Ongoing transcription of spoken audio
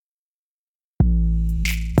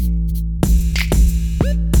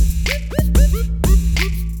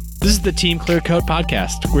This is the Team Clear Coat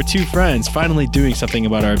podcast. We're two friends finally doing something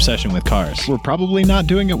about our obsession with cars. We're probably not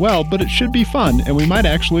doing it well, but it should be fun, and we might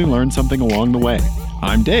actually learn something along the way.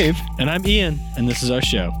 I'm Dave. And I'm Ian, and this is our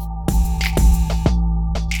show.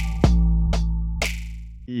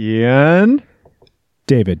 Ian?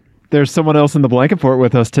 David. There's someone else in the blanket fort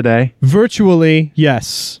with us today. Virtually,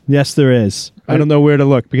 yes. Yes, there is. I don't know where to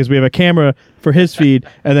look because we have a camera for his feed,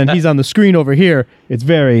 and then he's on the screen over here. It's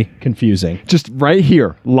very confusing. Just right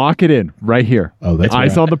here. Lock it in. Right here. Oh, that's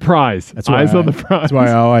Eyes on the prize. Eyes on the prize. That's why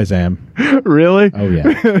I always am. Really? Oh,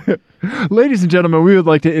 yeah. Ladies and gentlemen, we would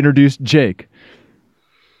like to introduce Jake.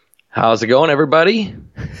 How's it going, everybody?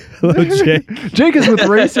 Hello, Jake. Jake is with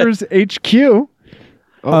Racers HQ.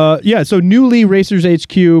 Yeah, so newly Racers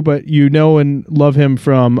HQ, but you know and love him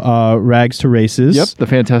from Rags to Races. Yep, the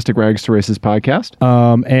fantastic Rags to Races podcast.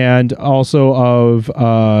 And also of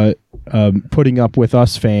Putting Up With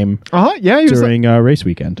Us fame Yeah, he was during race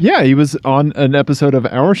weekend. Yeah, he was on an episode of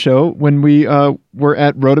our show when we were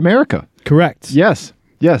at Road America. Correct. Yes.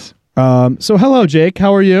 So hello, Jake.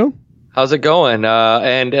 How are you? How's it going?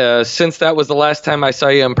 And since that was the last time I saw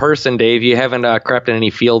you in person, Dave, you haven't crapped in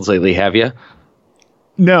any fields lately, have you?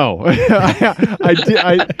 No,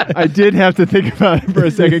 I did have to think about it for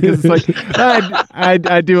a second because it's like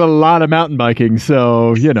I do a lot of mountain biking,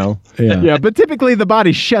 so you know, yeah. But typically the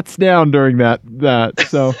body shuts down during that.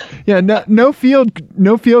 So yeah, no field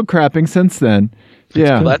crapping since then.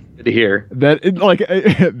 Yeah, Well, that's good to hear.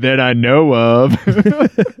 That I know of.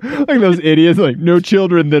 Like those idiots, like no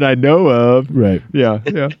children that I know of. Right. Yeah.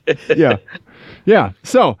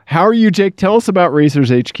 So how are you, Jake? Tell us about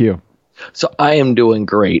Racers HQ. So I am doing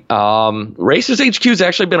great. Racers HQ has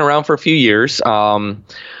actually been around for a few years.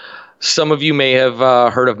 Some of you may have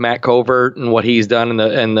heard of Matt Covert and what he's done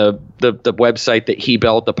and the website that he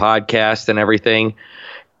built, the podcast and everything.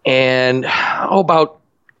 And about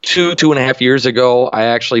 2.5 years ago, I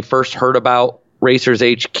actually first heard about Racers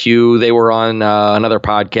HQ. They were on another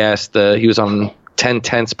podcast. He was on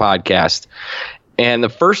 1010's podcast. And the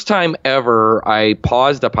first time ever, I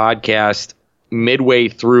paused a podcast midway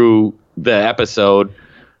through the episode,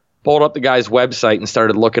 pulled up the guy's website and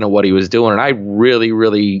started looking at what he was doing. And I really,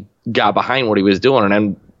 really got behind what he was doing.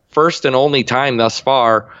 And first and only time thus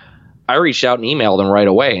far, I reached out and emailed him right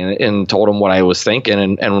away and told him what I was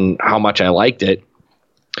thinking and how much I liked it.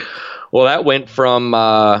 Well, that went from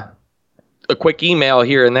a quick email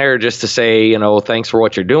here and there just to say, thanks for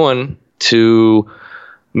what you're doing, to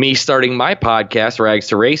me starting my podcast, Rags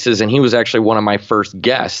to Races, and he was actually one of my first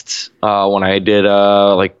guests when I did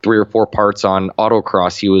like 3 or 4 parts on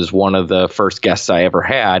autocross. He was one of the first guests I ever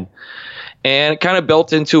had, and it kind of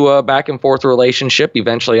built into a back and forth relationship.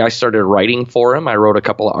 Eventually, I started writing for him. I wrote a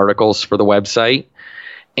couple of articles for the website,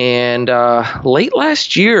 and late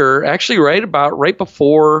last year, actually right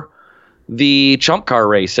before the Chump Car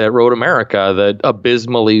race at Road America, the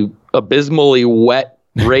abysmally wet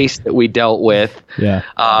race that we dealt with. Yeah.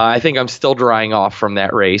 I think I'm still drying off from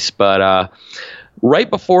that race, but right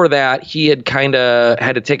before that, he had kind of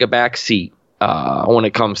had to take a back seat when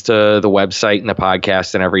it comes to the website and the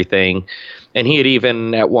podcast and everything. And he had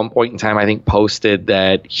even at one point in time, I think, posted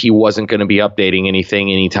that he wasn't going to be updating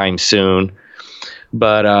anything anytime soon.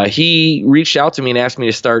 But he reached out to me and asked me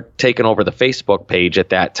to start taking over the Facebook page at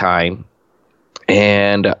that time.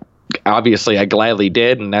 And obviously, I gladly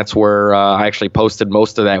did, and that's where I actually posted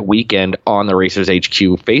most of that weekend on the Racers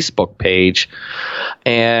HQ Facebook page.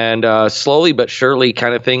 And slowly but surely,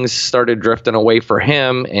 kind of things started drifting away for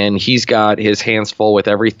him, and he's got his hands full with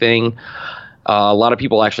everything. A lot of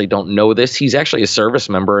people actually don't know this. He's actually a service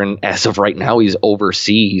member, and as of right now, he's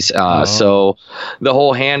overseas. So the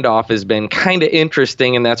whole handoff has been kind of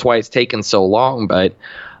interesting, and that's why it's taken so long. But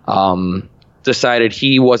decided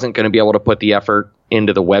he wasn't going to be able to put the effort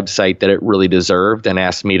into the website that it really deserved, and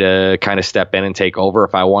asked me to kind of step in and take over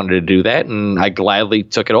if I wanted to do that. And I gladly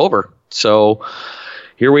took it over. So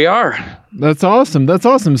here we are. That's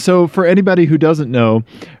awesome. So for anybody who doesn't know,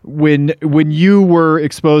 when you were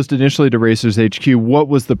exposed initially to Racers HQ, what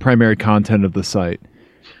was the primary content of the site?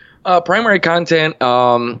 Primary content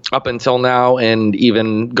up until now and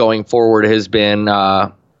even going forward has been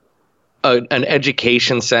an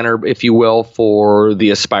education center, if you will, for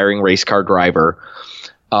the aspiring race car driver.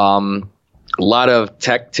 A lot of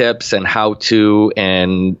tech tips and how-to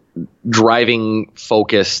and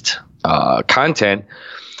driving-focused content,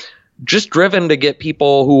 just driven to get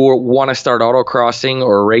people who want to start autocrossing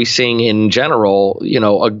or racing in general,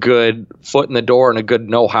 a good foot in the door and a good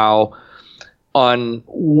know-how on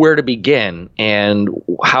where to begin and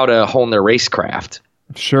how to hone their racecraft.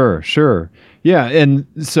 Sure. Yeah, and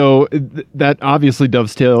so that obviously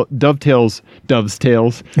dovetails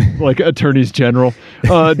like attorneys general,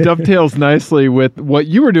 dovetails nicely with what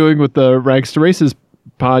you were doing with the Rags to Races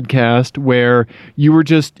podcast, where you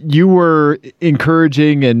were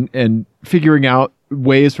encouraging and figuring out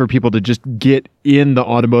ways for people to just get in the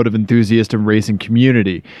automotive enthusiast and racing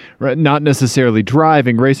community, right? Not necessarily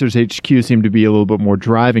driving. Racers HQ seemed to be a little bit more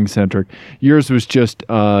driving centric. Yours was just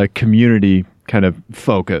community kind of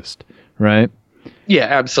focused, right? Yeah,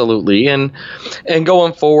 absolutely. And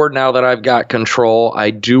going forward, now that I've got control,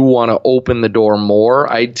 I do want to open the door more.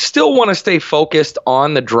 I still want to stay focused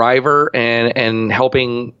on the driver and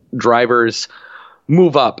helping drivers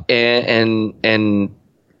move up and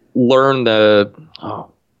learn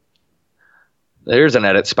there's an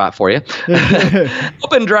edit spot for you.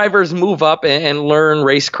 Helping drivers move up and learn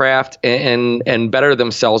racecraft and better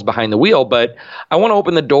themselves behind the wheel. But I want to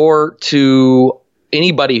open the door to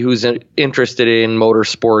anybody who's interested in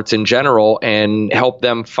motorsports in general and help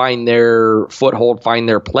them find their foothold, find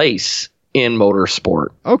their place in motorsport.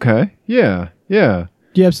 Okay. Yeah. Yeah,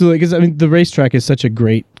 absolutely. Because I mean, the racetrack is such a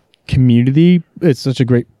great community. It's such a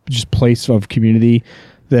great just place of community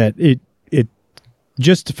that it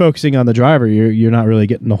just focusing on the driver, you're not really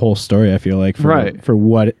getting the whole story. I feel like for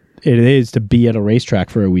what it is to be at a racetrack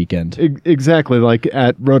for a weekend. Exactly. Like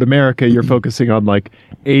at Road America, you're focusing on like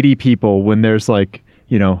 80 people when there's like,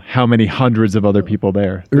 how many hundreds of other people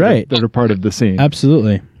there, right? That are part of the scene.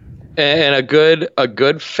 Absolutely. And a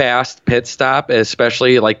good fast pit stop,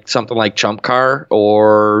 especially like something like Chump Car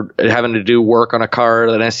or having to do work on a car at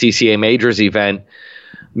an SCCA Majors event,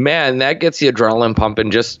 man, that gets the adrenaline pumping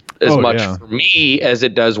just as much for me as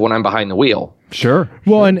it does when I'm behind the wheel. Sure.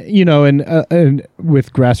 Well, and and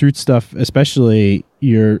with grassroots stuff, especially,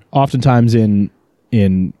 you're oftentimes in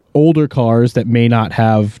older cars that may not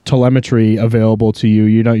have telemetry available to you.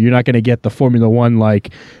 You're not going to get the Formula One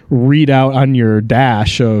like readout on your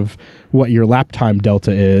dash of what your lap time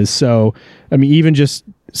delta is. So, I mean, even just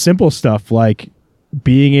simple stuff like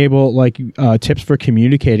being able, like tips for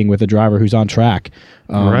communicating with a driver who's on track.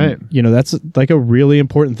 Right. That's like a really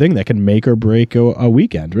important thing that can make or break a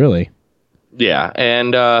weekend, really. Yeah,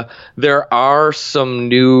 and there are some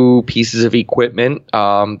new pieces of equipment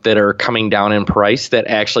that are coming down in price that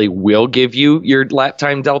actually will give you your lap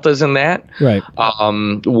time deltas in that. Right.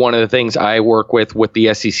 One of the things I work with the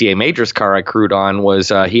SCCA Majors car I crewed on was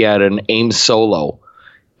he had an AIM Solo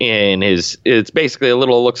in his. It's basically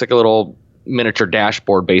looks like a little miniature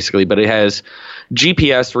dashboard basically, but it has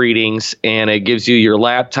GPS readings and it gives you your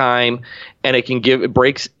lap time, and it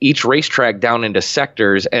breaks each racetrack down into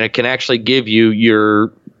sectors, and it can actually give you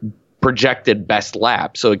your projected best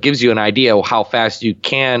lap. So it gives you an idea of how fast you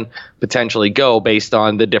can potentially go based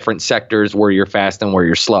on the different sectors where you're fast and where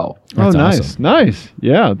you're slow. That's awesome. Nice.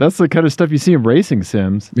 Yeah, that's the kind of stuff you see in racing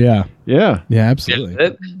sims. Yeah,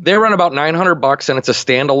 absolutely. They run about $900, and it's a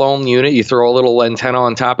standalone unit. You throw a little antenna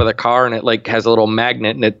on top of the car, and it like has a little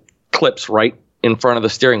magnet, and it clips right in front of the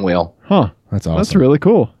steering wheel. Huh. That's awesome. That's really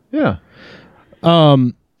cool. Yeah.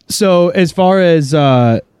 So as far as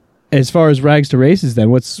Rags to Races, then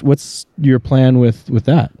what's your plan with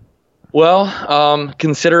that? Well,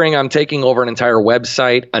 considering I'm taking over an entire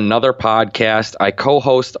website, another podcast, I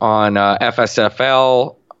co-host on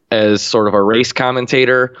FSFL as sort of a race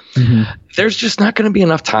commentator. Mm-hmm. There's just not going to be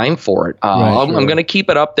enough time for it. I'm going to keep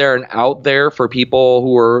it up there and out there for people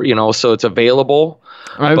who are, so it's available.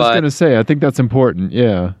 I was going to say, I think that's important.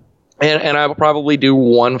 Yeah. And I will probably do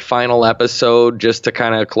one final episode just to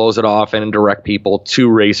kind of close it off and direct people to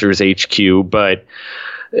Racers HQ. But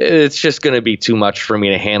it's just going to be too much for me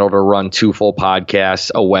to handle to run 2 full podcasts,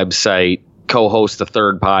 a website, co-host a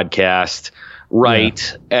 3rd podcast,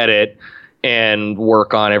 write, edit, and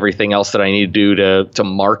work on everything else that I need to do to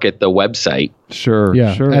market the website. Sure.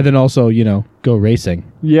 Yeah. Sure. And then also, go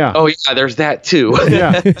racing. Yeah. Oh, yeah. There's that too.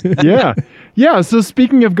 Yeah. Yeah. Yeah, so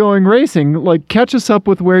speaking of going racing, like catch us up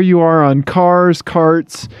with where you are on cars,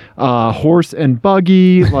 carts, horse and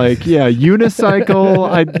buggy, unicycle.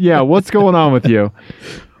 What's going on with you?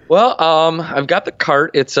 Well, I've got the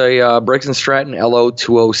cart. It's a Briggs & Stratton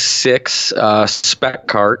LO206 spec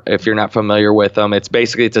cart, if you're not familiar with them. It's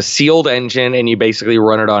a sealed engine, and you basically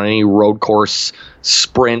run it on any road course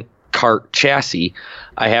sprint cart chassis.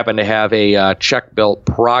 I happen to have a Czech-built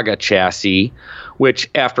Praga chassis, which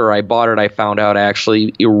after I bought it, I found out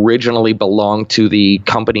actually originally belonged to the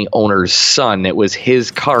company owner's son. It was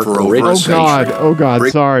his cart originally. Oh God.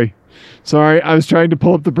 Sorry. I was trying to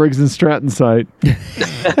pull up the Briggs & Stratton site.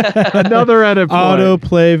 Another edit.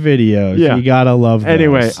 Autoplay videos. Yeah. You gotta love those.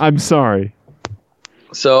 Anyway, I'm sorry.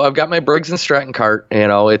 So I've got my Briggs & Stratton kart. You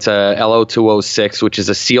know, it's a LO206, which is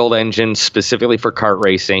a sealed engine specifically for kart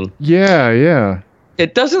racing. Yeah.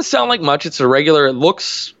 It doesn't sound like much. It's a regular. It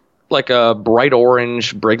looks like a bright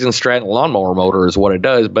orange Briggs & Stratton lawnmower motor is what it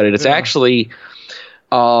does, but it's actually.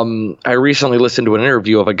 I recently listened to an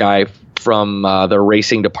interview of a guy from the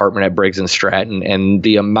racing department at Briggs & Stratton, and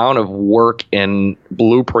the amount of work and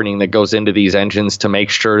blueprinting that goes into these engines to make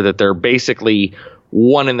sure that they're basically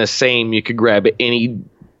one and the same. You could grab any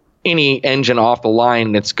engine off the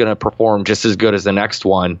line that's going to perform just as good as the next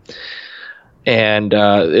one. And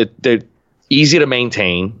they're easy to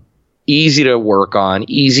maintain, easy to work on,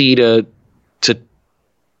 easy to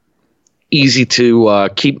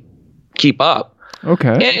keep up.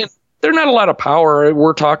 Okay. And they're not a lot of power.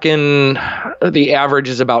 We're talking the average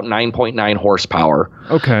is about 9.9 horsepower.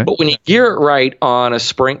 Okay. But when you gear it right on a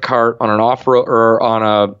sprint kart, on an off-road or on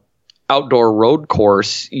a outdoor road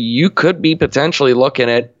course, you could be potentially looking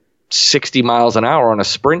at 60 miles an hour on a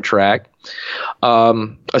sprint track. A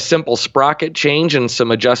simple sprocket change and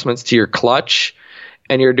some adjustments to your clutch,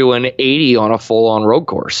 and you're doing 80 on a full-on road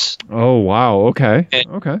course. Oh, wow. Okay. And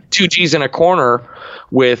okay. 2 Gs in a corner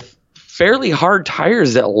with fairly hard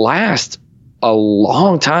tires that last a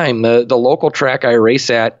long time. The local track I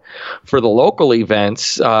race at for the local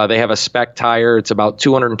events, they have a spec tire. It's about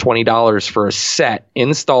 $220 for a set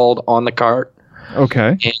installed on the kart.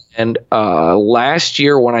 Okay. And last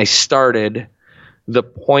year when I started, the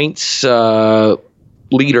points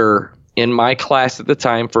leader in my class at the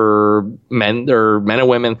time for men and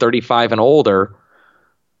women 35 and older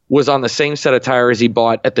was on the same set of tires he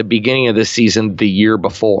bought at the beginning of the season the year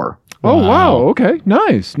before. Oh, wow. Okay.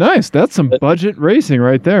 Nice. That's some budget racing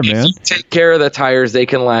right there, man. If you take care of the tires, they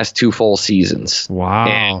can last 2 full seasons.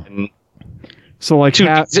 Wow. And so like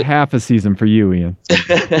half a season for you, Ian.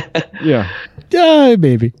 Yeah. Yeah,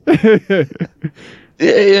 maybe. The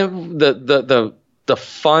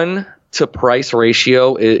fun to price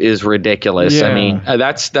ratio is ridiculous. Yeah. I mean, I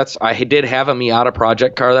did have a Miata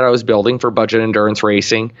project car that I was building for budget endurance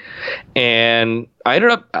racing, and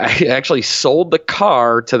I actually sold the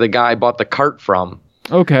car to the guy I bought the kart from.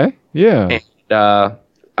 Okay. Yeah. And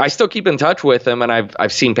I still keep in touch with him, and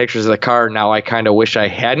I've seen pictures of the car. Now I kind of wish I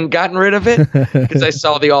hadn't gotten rid of it because I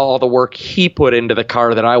saw all the work he put into the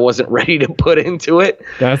car that I wasn't ready to put into it.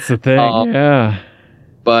 That's the thing. Yeah.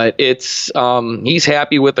 But it's he's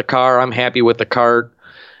happy with the car. I'm happy with the kart.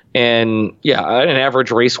 And yeah, an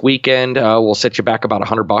average race weekend will set you back about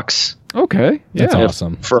 $100. Okay. Yeah. That's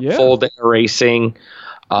awesome. For a full day of racing.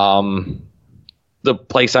 The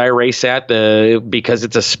place I race at, because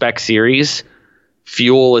it's a spec series,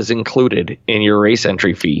 fuel is included in your race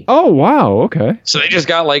entry fee. Oh, wow. Okay. So they just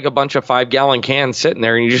got like a bunch of 5-gallon cans sitting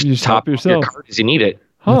there, and you just top your cart as you need it.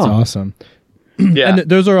 Huh. That's awesome. Yeah. And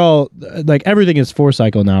those are all, like, everything is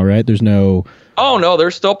 4-cycle now, right? There's no... Oh, no,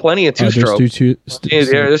 there's still plenty of two-stroke.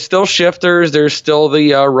 There's still shifters. There's still the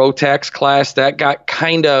Rotax class. That got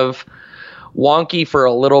kind of wonky for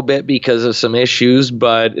a little bit because of some issues,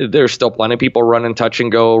 but there's still plenty of people running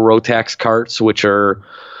touch-and-go Rotax carts, which are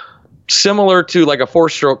similar to like a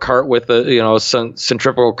 4-stroke cart with a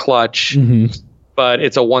centrifugal clutch. Mm-hmm. But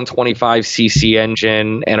it's a 125cc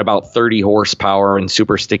engine and about 30 horsepower and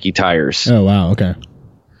super sticky tires. Oh, wow. Okay.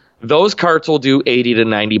 Those carts will do 80 to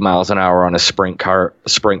 90 miles an hour on a sprint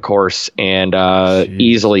course and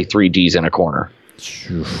easily 3 Gs in a corner.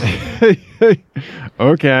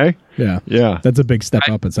 Okay. Yeah. That's a big step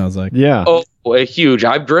up, it sounds like. Yeah. Oh, huge.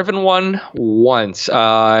 I've driven one once.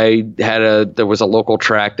 There was a local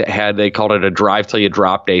track that they called it a drive till you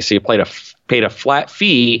drop day. So you paid a flat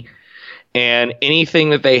fee, and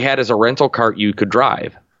anything that they had as a rental cart you could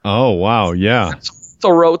drive. Oh, wow. Yeah. So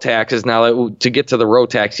Rotax is now, to get to the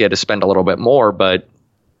Rotax, you had to spend a little bit more. But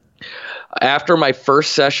after my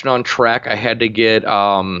first session on track, I had to get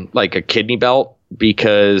like a kidney belt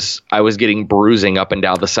because I was getting bruising up and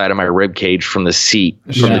down the side of my rib cage from the seat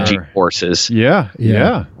from the G-forces. Yeah.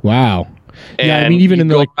 Wow. And I mean, even in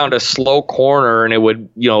the around a slow corner, and it would,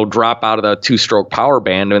 drop out of the 2-stroke power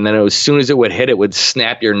band, and then as soon as it would hit, it would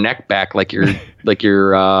snap your neck back like you're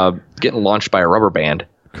getting launched by a rubber band.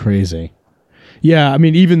 Crazy. Yeah, I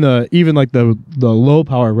mean, even like the low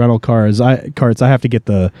power rental carts, I have to get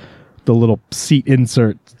the little seat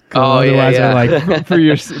insert. Otherwise, I like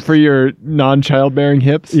for your non-childbearing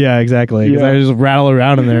hips. Yeah, exactly. Because I just rattle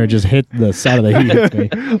around in there and just hit the side of the heat. Hits me.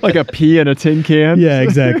 Like a pea in a tin can. Yeah,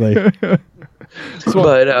 exactly.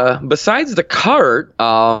 But besides the cart,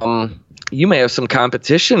 you may have some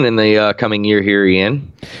competition in the coming year here,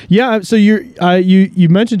 Ian. Yeah. So you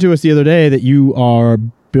mentioned to us the other day that you are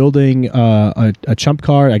building a Chump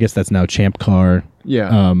car. I guess that's now Champ Car.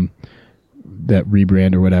 Yeah. that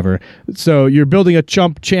rebrand or whatever. So you're building a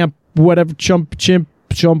chump champ whatever chump chimp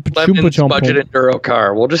chump Lemons chump budget enduro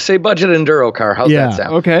car. We'll just say budget enduro car. How's Yeah. that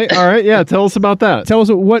sound? Okay. All right. Yeah. Tell us about that. Tell us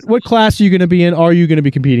what class are you going to be in? Are you going to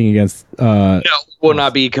be competing against? No, we'll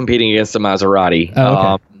not be competing against the Maserati.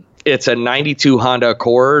 Oh, okay. It's a 92 Honda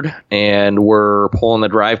Accord, and we're pulling the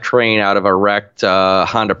drivetrain out of a wrecked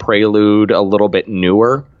Honda Prelude, a little bit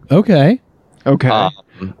newer. Okay. Okay.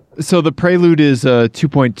 So the Prelude is a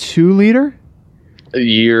 2.2 liter?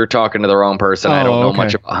 You're talking to the wrong person. I don't know okay.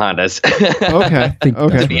 much about Hondas. Okay.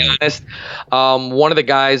 Okay. To be honest, one of the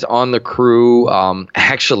guys on the crew,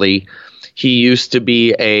 actually, he used to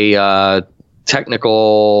be a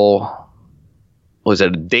technical... was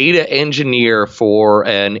a data engineer for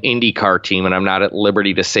an IndyCar team, and I'm not at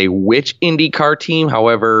liberty to say which IndyCar team.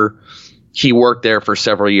 However, he worked there for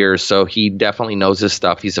several years, so he definitely knows his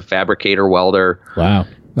stuff. He's a fabricator welder. Wow.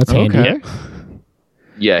 That's handy. Okay.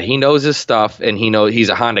 Yeah, he knows his stuff, and he's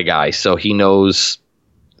a Honda guy, so he knows.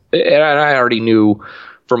 And I already knew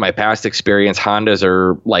from my past experience, Hondas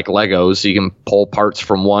are like Legos. So you can pull parts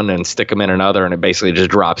from one and stick them in another, and it basically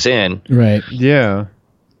just drops in. Right. Yeah.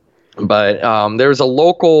 But there's a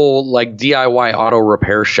local like DIY auto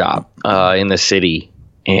repair shop in the city,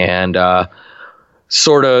 and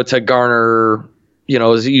sort of to garner,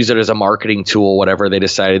 use it as a marketing tool, whatever, they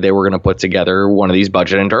decided they were going to put together one of these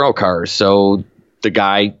budget enduro cars. So the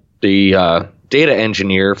guy, the data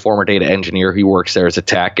engineer, former data engineer, he works there as a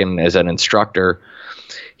tech and as an instructor.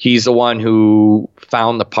 He's the one who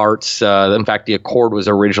found the parts. In fact, the Accord was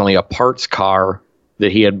originally a parts car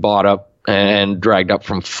that he had bought up and dragged up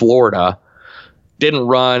from Florida. Didn't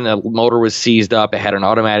run. The motor was seized up. It had an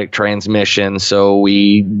automatic transmission. So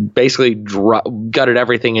we basically gutted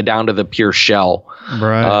everything down to the pure shell.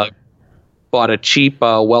 Right. Bought a cheap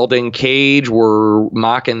welding cage. We're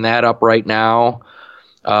mocking that up right now.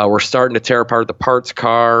 We're starting to tear apart the parts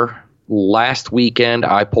car. Last weekend,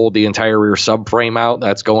 I pulled the entire rear subframe out.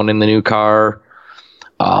 That's going in the new car.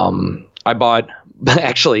 I bought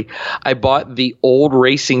the old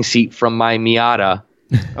racing seat from my Miata.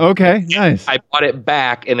 Okay. Nice. I bought it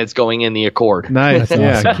back, and it's going in the Accord. Nice.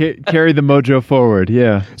 That's Yeah. Carry the mojo forward.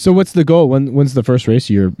 Yeah. So what's the goal? When's the first race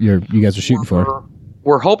you guys are shooting for?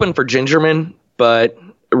 We're hoping for Gingerman, but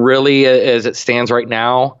really, as it stands right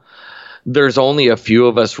now, there's only a few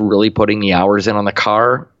of us really putting the hours in on the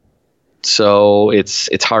car. So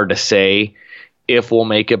it's hard to say if we'll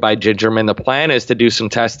make it by Gingerman. The plan is to do some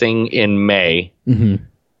testing in May. Mm-hmm.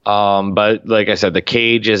 But like I said, the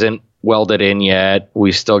cage isn't welded in yet.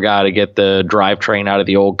 We still got to get the drivetrain out of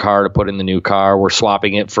the old car to put in the new car. We're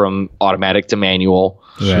swapping it from automatic to manual.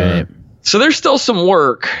 Right. So there's still some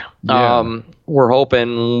work. Yeah. We're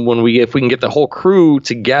hoping if we can get the whole crew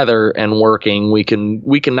together and working, we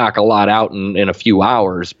can knock a lot out in a few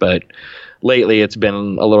hours. But lately, it's been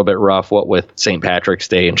a little bit rough. What with St. Patrick's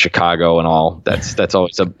Day in Chicago and all, that's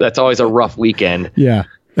always a rough weekend. Yeah,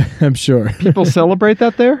 I'm sure. People celebrate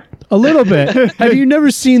that there? A little bit. Have you never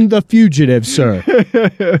seen The Fugitive,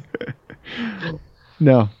 sir?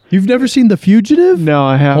 No. You've never seen The Fugitive? No,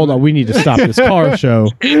 I haven't. Hold on, we need to stop this car show.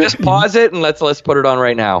 Just pause it and let's put it on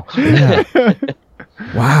right now. Yeah.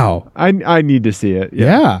 Wow. I need to see it.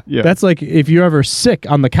 Yeah. Yeah. That's like if you're ever sick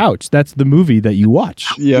on the couch, that's the movie that you watch.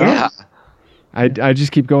 Yeah. I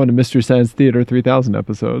just keep going to Mystery Science Theater 3000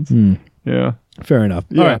 episodes. Yeah. Fair enough.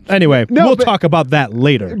 Yeah. All right. Anyway, No, we'll but- talk about that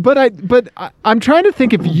later. But I'm trying to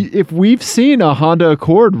think if we've seen a Honda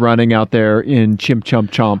Accord running out there in Chimp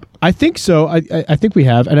Chump Chomp. I think so. I think we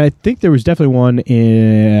have, and I think there was definitely one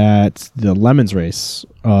at the Lemons race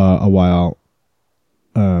a while,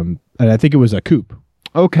 and I think it was a coupe.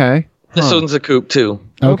 Okay. This one's a coupe too.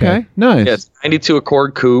 Okay. Nice. Yeah, it's 92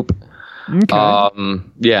 Accord coupe. Okay.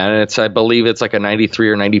 And I believe it's like a 93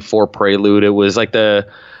 or 94 Prelude. It was like the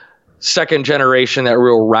second generation, that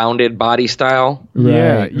real rounded body style.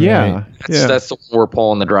 Yeah. Right, Yeah. right. That's the one we're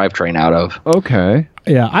pulling the drivetrain out of. Okay.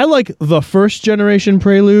 Yeah, I like the first generation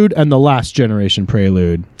Prelude and the last generation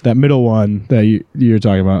Prelude. That middle one that you're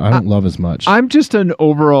talking about, I don't love as much. I'm just an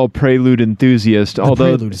overall Prelude enthusiast. the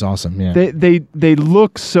Although Prelude is awesome. Yeah. they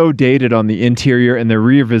look so dated on the interior and their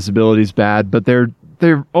rear visibility is bad, but they're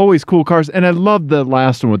always cool cars, and I love the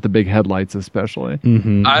last one with the big headlights, especially.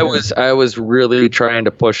 Mm-hmm. I was really trying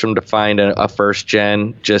to push them to find a first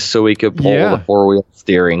gen just so we could pull Yeah. the 4-wheel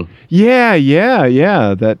steering. Yeah.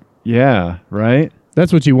 Right.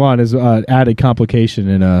 That's what you want is added complication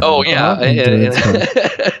in a. Oh yeah, Endurance car.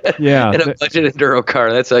 Yeah. in a budget enduro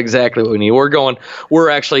car. That's exactly what we need. We're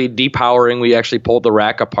actually depowering. We actually pulled the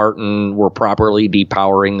rack apart and we're properly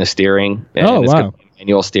depowering the steering. And Oh, it's wow. gonna be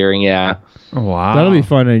manual steering. Yeah. Wow. That'll be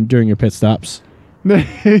fun during your pit stops.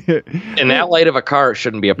 In that light of a car, it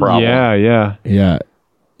shouldn't be a problem. Yeah, yeah. Yeah.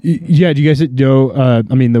 Yeah, do you guys know?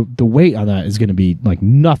 I mean, the weight on that is going to be like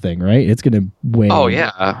nothing, right? It's going to weigh. Oh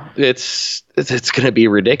yeah, it's going to be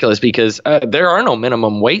ridiculous because there are no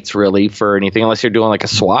minimum weights really for anything unless you're doing like a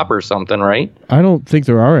swap or something, right? I don't think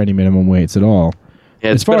there are any minimum weights at all.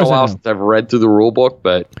 Yeah, it's been a while since I've read through the rule book,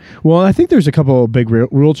 but well, I think there's a couple of big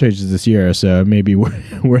rule changes this year, so maybe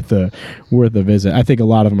worth a visit. I think a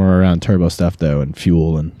lot of them are around turbo stuff though, and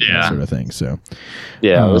fuel and that sort of thing. So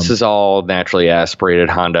yeah, this is all naturally aspirated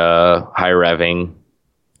Honda high revving.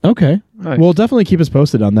 Okay, Nice. Well, definitely keep us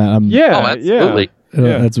posted on that. Absolutely.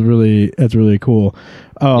 Yeah. That's really cool.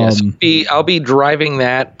 Yes, I'll be driving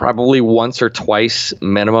that probably once or twice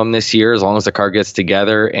minimum this year, as long as the car gets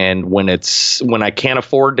together. And when I can't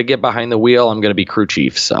afford to get behind the wheel, I'm going to be crew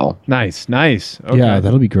chief. So Nice. Okay. Yeah,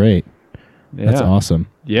 that'll be great. Yeah. That's awesome.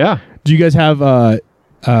 Yeah. Do you guys have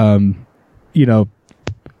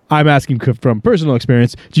I'm asking from personal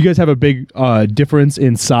experience. Do you guys have a big difference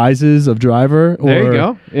in sizes of driver? Or, There you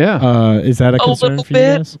go. Yeah. Is that a concern little for you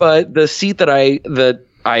bit, guys? but the seat that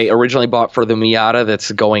I originally bought for the Miata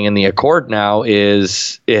that's going in the Accord now it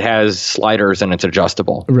has sliders and it's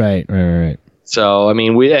adjustable. Right. So I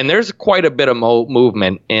mean, there's quite a bit of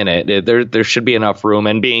movement in it. There should be enough room,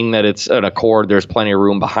 and being that it's an Accord, there's plenty of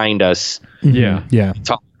room behind us. Yeah. Yeah.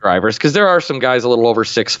 Top drivers, because there are some guys a little over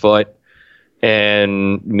 6 foot.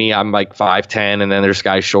 And me, I'm like 5'10", and then there's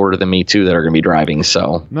guys shorter than me too that are going to be driving.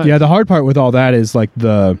 So Nice. Yeah, the hard part with all that is like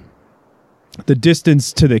the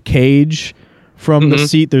distance to the cage from the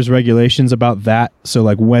seat. There's regulations about that. So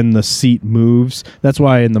like when the seat moves, that's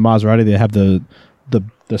why in the Maserati they have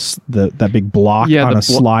that big block on a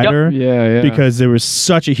slider. Yep. Yeah. Because there was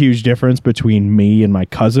such a huge difference between me and my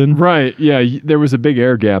cousin. Right. Yeah. There was a big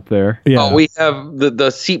air gap there. Yeah. we have the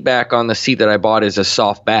seat back on the seat that I bought is a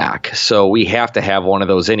soft back, so we have to have one of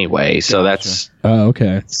those anyway. So that's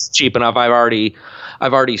okay. it's cheap enough. I've already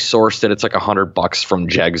sourced it. It's like $100 from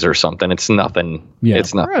Jegs or something. It's nothing. Yeah.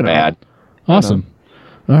 It's not Right bad. Awesome.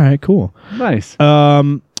 All right, cool. Nice.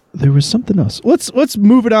 There was something else. Let's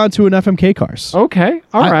move it on to an FMK cars. Okay.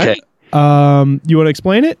 All right. Okay. You want to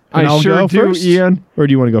explain it? And I I'll sure go do, first? Ian. Or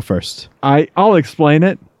do you want to go first? I'll explain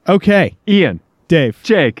it. Okay. Ian, Dave,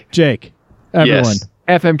 Jake, everyone. Yes.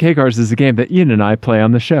 FMK Cars is a game that Ian and I play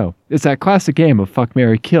on the show. It's that classic game of fuck,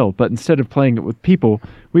 marry, kill, but instead of playing it with people,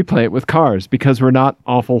 we play it with cars because we're not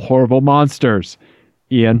awful, horrible monsters.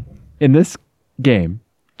 Ian, in this game,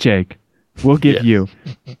 Jake, we'll give you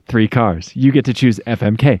 3 cars. You get to choose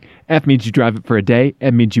FMK. F means you drive it for a day.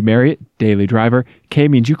 M means you marry it, daily driver. K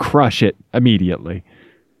means you crush it immediately.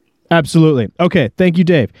 Absolutely. Okay. Thank you,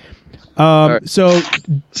 Dave. right. So,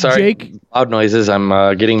 Sorry, Jake. loud noises. I'm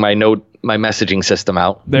getting my messaging system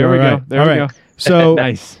out. There we All go. There All we right. go. So,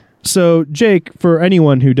 Nice. So, Jake, for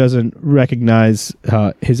anyone who doesn't recognize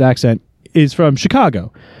his accent, is from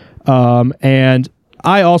Chicago. And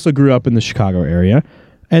I also grew up in the Chicago area.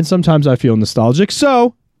 And sometimes I feel nostalgic.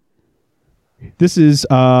 So, this is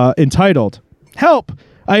entitled, Help!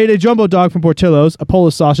 I ate a jumbo dog from Portillo's, a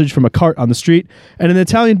Polish sausage from a cart on the street, and an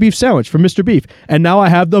Italian beef sandwich from Mr. Beef. And now I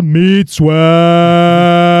have the meat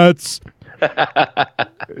sweats.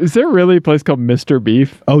 Is there really a place called Mr.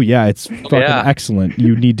 Beef? Oh, yeah. It's fucking excellent.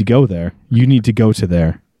 You need to go there. You need to go to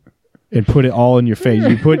there and put it all in your face.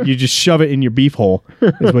 You just shove it in your beef hole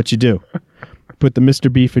is what you do. Put the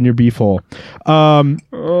Mr. Beef in your beef hole.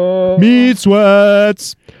 Meat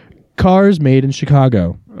sweats. Cars made in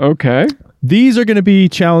Chicago. Okay. These are going to be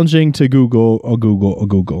challenging to Google.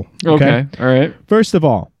 Okay. All right. First of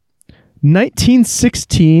all,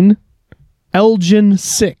 1916 Elgin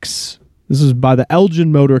 6. This is by the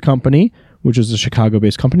Elgin Motor Company, which is a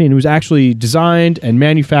Chicago-based company, and it was actually designed and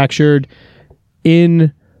manufactured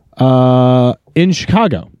in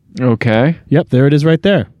Chicago. Okay. Yep, there it is right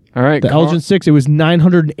there. All right. The Elgin 6, it was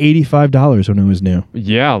 $985 when it was new.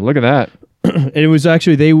 Yeah, look at that. And it was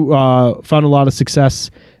actually, they found a lot of success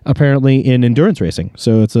apparently in endurance racing.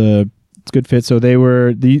 So it's a good fit. So they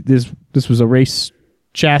were, this was a race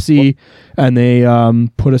chassis, and they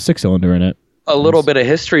put a 6-cylinder in it. A little bit of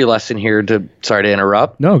history lesson here. Sorry to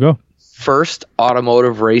interrupt. No, go. First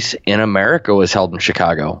automotive race in America was held in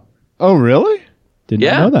Chicago. Oh, really? Didn't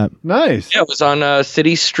Yeah. know that. Nice. Yeah, it was on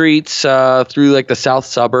city streets through like the south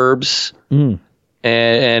suburbs and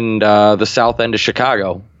the south end of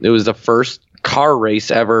Chicago. It was the first car race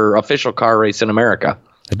ever, official car race in America.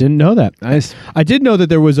 I didn't know that. Nice. I did know that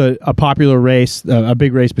there was a popular race, a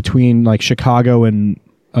big race between like Chicago and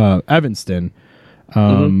Evanston,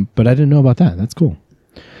 but I didn't know about that. That's cool.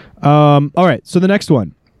 All right, so the next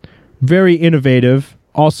one, very innovative,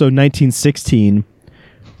 also 1916,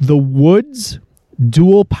 the Woods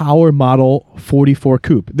dual power model 44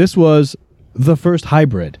 coupe. This was the first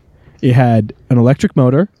hybrid. It had an electric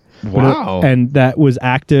motor. Wow. And that was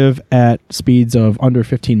active at speeds of under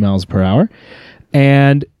 15 miles per hour.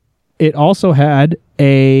 And it also had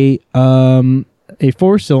a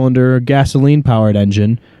 4-cylinder gasoline-powered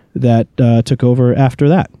engine that took over after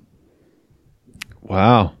that.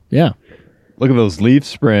 Wow. Yeah. Look at those leaf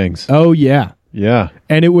springs. Oh, yeah. Yeah.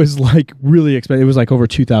 And it was like really expensive. It was like over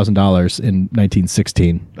 $2,000 in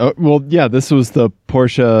 1916. Oh, well, yeah, this was the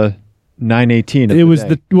Porsche 918. It was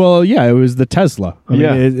it was the Tesla. I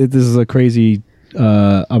Yeah. mean, this is a crazy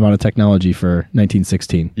amount of technology for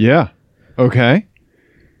 1916. Yeah. Okay.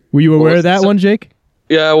 Were you aware was of that the- one, Jake?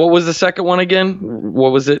 Yeah, what was the second one again?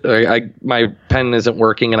 What was it? My pen isn't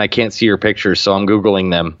working and I can't see your pictures, so I'm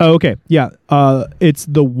Googling them. Oh, okay. Yeah. It's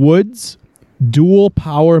the Woods dual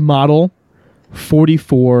power model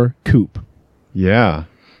 44 coupe. Yeah.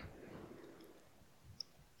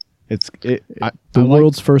 The I like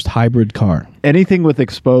world's first hybrid car. anything with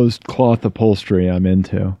exposed cloth upholstery I'm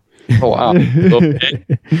into. Oh, wow. Okay.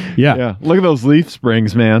 Yeah. Yeah. Look at those leaf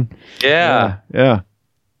springs, man. Yeah. Yeah.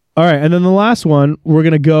 All right, and then the last one, we're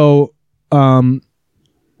gonna go.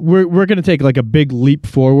 We're gonna take like a big leap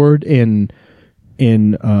forward in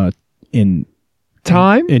Time?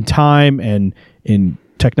 in time and in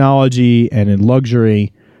technology and in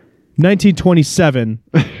luxury. 1927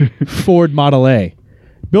 Ford Model A,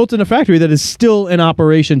 built in a factory that is still in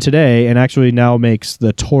operation today, and actually now makes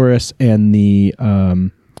the Taurus and the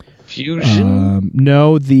Fusion?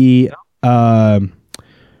 the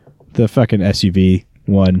fucking SUV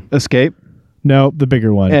one. Escape? No, the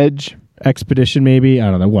bigger one. Edge? Expedition, maybe? I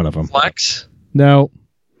don't know. One of them. Flex? No,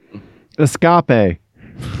 Escape?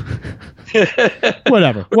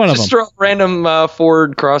 whatever. One of them. Just throw a random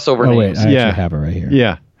Ford crossover Oh, wait. names. I actually Yeah. have it right here.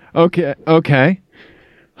 Yeah. Okay. Okay.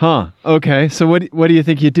 Huh. Okay. So what do you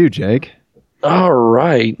think you do, Jake? All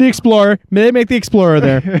right. The Explorer. May they make the Explorer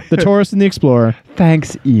there? The Taurus and the Explorer.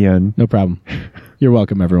 Thanks, Ian. No problem. You're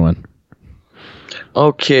welcome, everyone.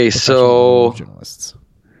 Okay, so Journalists.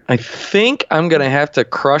 I think I'm going to have to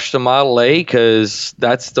crush the Model A because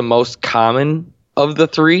that's the most common of the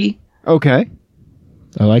three. Okay.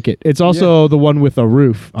 I like it. It's also the one with a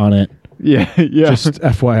roof on it. Yeah. Yeah. Just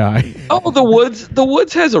FYI. Oh, the Woods. The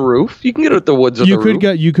Woods has a roof. You can get it at the Woods with You a could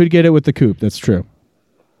roof. get it with the coupe. That's true.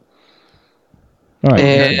 All right.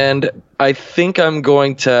 And I think I'm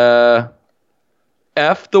going to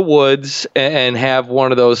F the Woods and have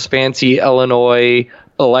one of those fancy Illinois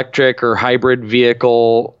electric or hybrid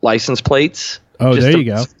vehicle license plates. Oh, just there to you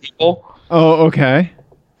go. impress people. Oh, okay.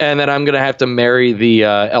 And then I'm going to have to marry the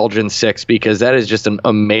Elgin 6 because that is just an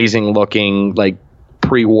amazing looking like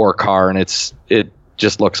pre-war car, and it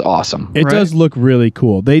just looks awesome. It Right. does look really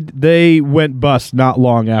cool. They went bust not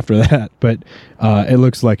long after that, but it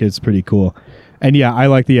looks like it's pretty cool. And yeah, I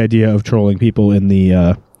like the idea of trolling people in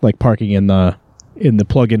the like parking in the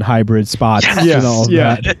plug-in hybrid spots and all of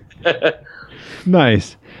Yeah. that.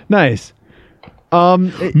 Nice. Nice.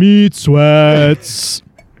 Meat sweats.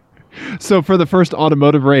 So for the first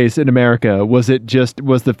automotive race in America, was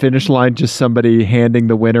the finish line just somebody handing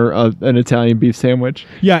the winner an Italian beef sandwich?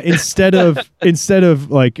 Yeah, instead of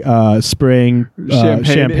like spraying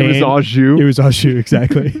champagne, It was au jus. It was au jus,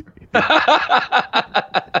 exactly.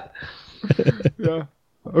 Yeah.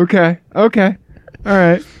 Okay. Okay. All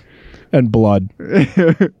right. And blood.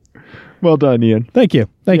 Well done, Ian. Thank you.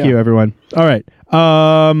 Thank Yeah. you, everyone. All right.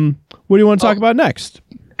 What do you want to talk about next?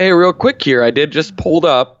 Hey, real quick here, I did just pulled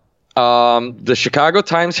up the Chicago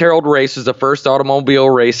Times-Herald race is the first automobile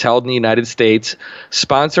race held in the United States.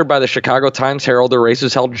 Sponsored by the Chicago Times-Herald, the race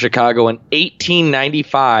was held in Chicago in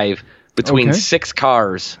 1895 between Okay. 6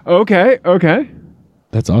 cars. Okay. Okay.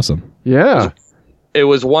 That's awesome. Yeah. It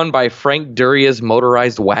was won by Frank Duria's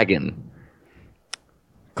motorized wagon.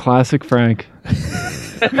 Classic Frank.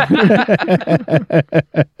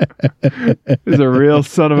 He's a real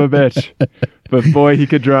son of a bitch. But boy, he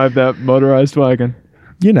could drive that motorized wagon.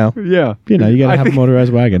 You know, Yeah. you gotta have a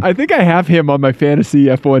motorized wagon. I think I have him on my fantasy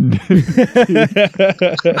F1.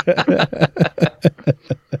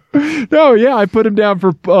 No, yeah, I put him down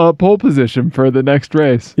for pole position for the next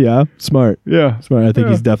race. Yeah, smart. Yeah. Smart. I think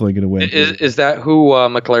Yeah. he's definitely gonna win. Is that who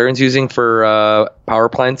McLaren's using for power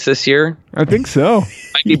plants this year? I think so.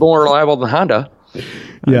 Might be more reliable than Honda.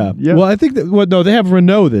 Yeah. yeah. Well, I think that. Well, no, they have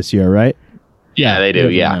Renault this year, right? Yeah, they do.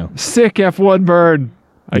 have Yeah. Renault. Sick F1 burn,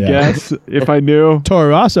 I Yeah. guess, if I knew. Toro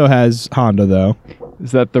Rosso has Honda though.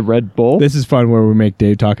 Is that the Red Bull? This is fun where we make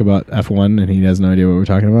Dave talk about F1 and he has no idea what we're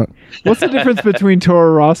talking about. What's the difference between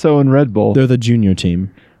Toro Rosso and Red Bull? They're the junior team.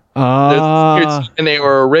 And they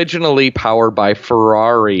were originally powered by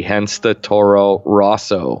Ferrari, hence the Toro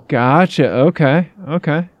Rosso Gotcha. Okay.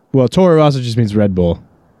 Well, Toro Rosso just means Red Bull.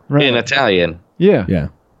 Right. in Italian. Yeah.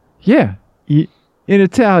 In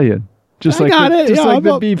Italian. Just I like got it. Just Yeah, like I'm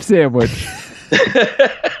the up. beef sandwich.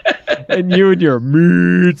 And you and your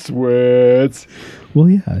meat sweats. Well,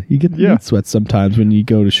 yeah, you get the meat sweats sometimes when you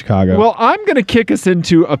go to Chicago. Well, I'm going to kick us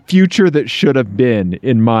into a future that should have been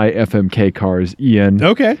in my FMK cars, Ian.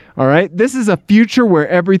 okay. All right. This is a future where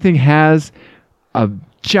everything has a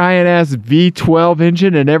giant ass V12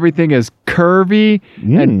 engine and everything is curvy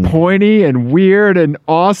and pointy and weird and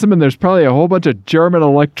awesome. And there's probably a whole bunch of German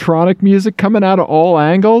electronic music coming out of all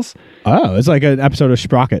angles. Oh, it's like an episode of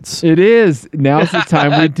Sprockets. It is. Now's the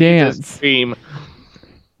time we dance. Theme.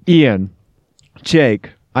 Ian,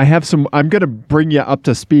 Jake, I'm going to bring you up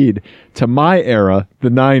to speed to my era, the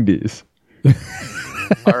 90s.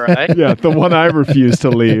 All right. Yeah, the one I refuse to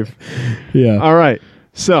leave. Yeah. All right.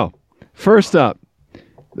 So, first up,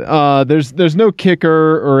 there's no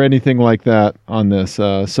kicker or anything like that on this.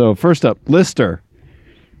 So, first up, Lister.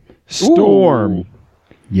 Storm. Ooh.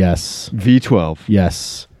 Yes. V12.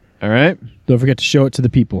 Yes. All right. Don't forget to show it to the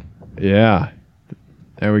people. Yeah.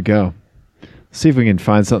 There we go. See if we can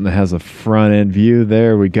find something that has a front end view.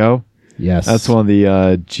 There we go. Yes. That's one of the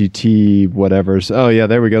GT whatevers. Oh, yeah,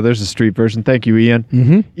 there we go. There's a street version. Thank you, Ian.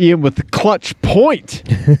 Mm-hmm. Ian with the clutch point.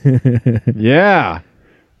 Yeah.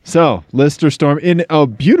 So, Lister Storm in a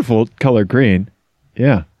beautiful color green.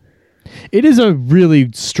 Yeah. It is a really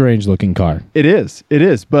strange looking car. It is.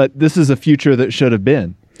 But this is a future that should have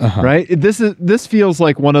been. Right? This feels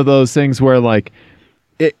like one of those things where, like,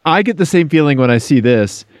 I get the same feeling when I see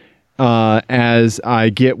this as I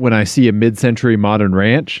get when I see a mid-century modern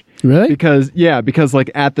ranch. Really? Because like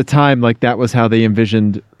at the time, like that was how they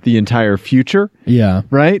envisioned the entire future. Yeah.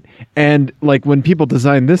 Right. And like when people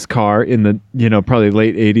designed this car in the, probably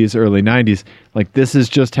late 80s, early 90s, like this is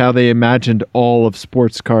just how they imagined all of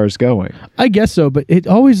sports cars going. I guess so, but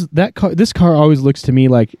this car always looks to me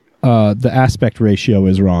like the aspect ratio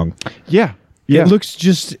is wrong. Yeah. Yeah. It looks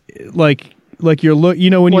just like you're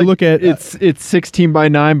you look at it's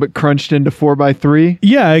 16:9 but crunched into 4:3.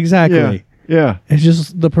 Yeah, exactly. Yeah. It's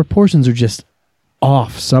just the proportions are just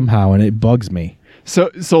off somehow, and it bugs me.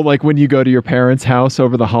 So like when you go to your parents' house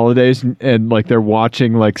over the holidays and like they're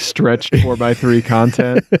watching like stretched 4:3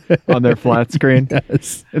 content on their flat screen.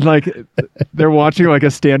 Yes. And like they're watching like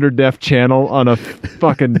a standard def channel on a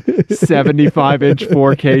fucking 75-inch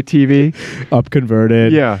 4K TV. Up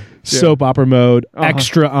converted. Yeah. Soap opera mode.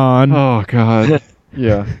 Extra on. Oh God.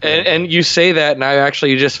 Yeah. And you say that, and I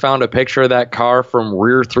actually just found a picture of that car from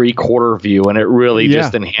rear 3/4 view, and it really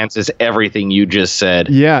just enhances everything you just said.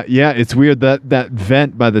 Yeah, it's weird that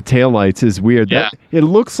vent by the taillights is weird. Yeah. It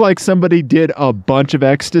looks like somebody did a bunch of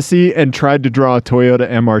ecstasy and tried to draw a Toyota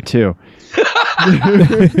MR2.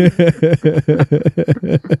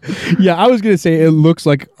 Yeah, I was going to say it looks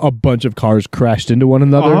like a bunch of cars crashed into one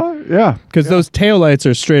another. Yeah. Because those taillights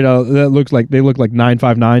are straight out. They look like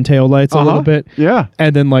 959 taillights a little bit. Yeah.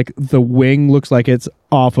 And then like the wing looks like it's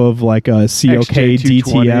off of like a COK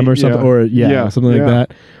DTM or something. Yeah. Or something like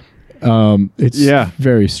that. It's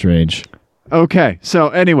very strange. Okay. So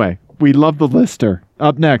anyway, we love the Lister.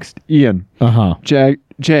 Up next, Ian. Jake.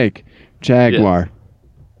 Jaguar.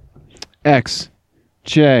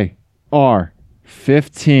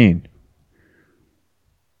 XJR15.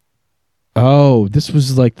 Oh, this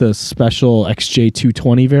was like the special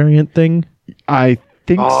XJ220 variant thing? I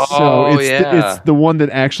think so. It's the one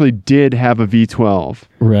that actually did have a V12.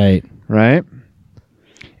 Right?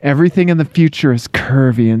 Everything in the future is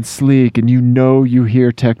curvy and sleek, and you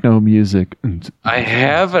hear techno music. I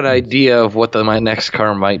have an idea of what my next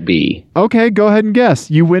car might be. Okay, go ahead and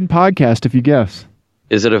guess. You win podcast if you guess.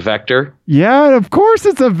 Is it a Vector? Yeah, of course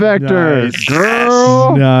it's a Vector. Nice.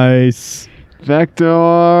 Girl. Nice.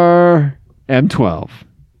 Vector M12.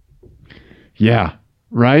 Yeah,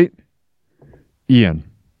 right? Ian,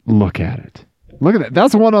 look at it. Look at that.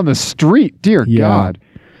 That's one on the street. Dear God.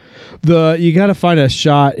 You got to find a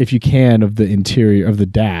shot, if you can, of the interior of the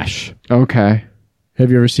dash. Okay.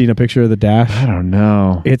 Have you ever seen a picture of the dash? I don't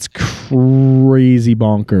know. It's crazy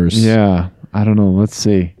bonkers. Yeah. I don't know. Let's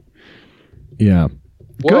see. Yeah.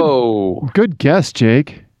 Whoa. Good guess,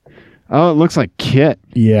 Jake. Oh, it looks like Kit.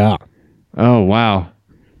 Yeah. Oh, wow.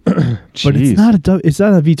 But it's not a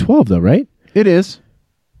V12 though, right? It is.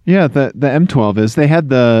 Yeah, the M12 is. They had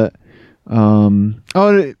the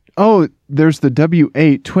there's the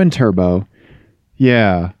W8 twin turbo.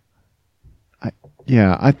 Yeah.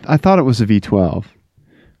 I thought it was a V12.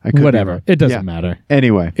 I could be Whatever. wrong. It doesn't Yeah. matter.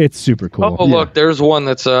 Anyway, It's super cool. Oh, look, there's one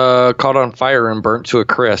that's caught on fire and burnt to a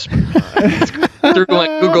crisp. Through like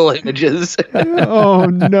Google Images. oh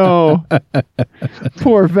no,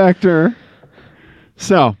 poor Vector.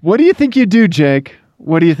 So, what do you think you do, Jake?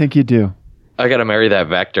 What do you think you do? I gotta marry that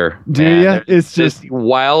Vector. Do Man, ya? It's just the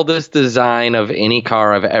wildest design of any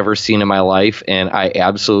car I've ever seen in my life, and I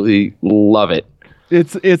absolutely love it.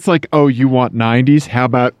 it's like, oh, you want 90s? How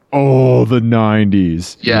about the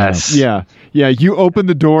 90s? Yes. Yeah. You open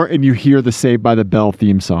the door and you hear the Saved by the Bell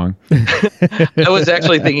theme song. I was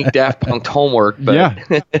actually thinking Daft Punk's Homework, but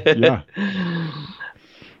Yeah.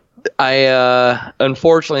 I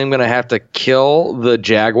unfortunately I'm gonna have to kill the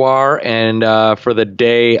Jaguar, and for the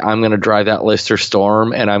day I'm gonna drive that Lister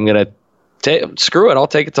Storm, and I'm gonna screw it. I'll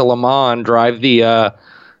take it to Le Mans, drive the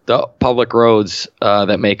public roads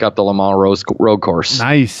that make up the Le Mans road course.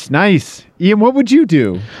 Nice. Ian, what would you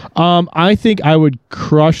do? I think I would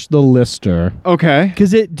crush the Lister Okay.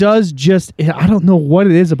 because it does just. I don't know what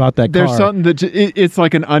it is about that There's car. something that it's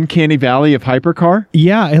like an uncanny valley of hypercar.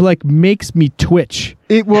 Yeah, it like makes me twitch.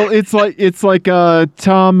 It's like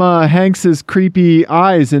Tom Hanks's creepy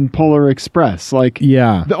eyes in Polar Express. Like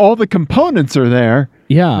Yeah, all the components are there,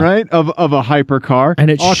 yeah. right? Of a hypercar, And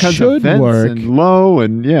it all kinds should of vents work. and low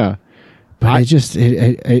and yeah. But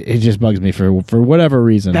it just bugs me for whatever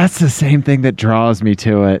reason. That's the same thing that draws me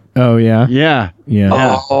to it. Oh yeah, Yeah. yeah.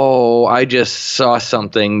 Oh, I just saw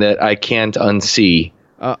something that I can't unsee.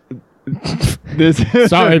 This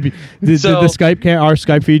Sorry, the Skype our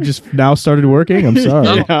Skype feed just now started working. I'm sorry.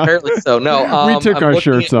 No, apparently so. No, We took I'm our looking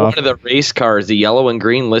shirts at off. One of the race cars, the yellow and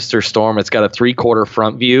green Lister Storm. It's got a 3/4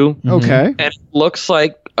 front view, Okay. and it looks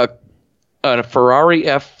like a Ferrari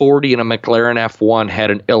F40 and a McLaren F1 had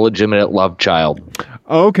an illegitimate love child.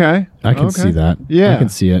 Okay. I can Okay. see that. Yeah. I can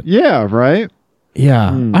see it. Yeah, right? Yeah,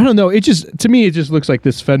 I don't know. It just to me, it just looks like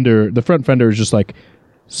this fender. The front fender is just like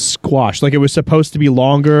squashed. Like it was supposed to be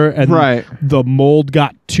longer, and Right. the mold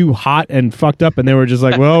got too hot and fucked up, and they were just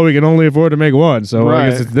like, "Well, we can only afford to make one, so I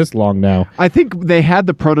guess Right. it's this long now." I think they had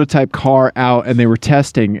the prototype car out and they were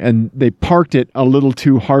testing and they parked it a little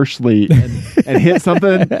too harshly and hit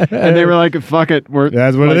something and they were like, fuck it.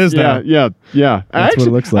 That's what it is now. Yeah. That's what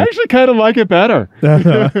it looks like. I actually kind of like it better.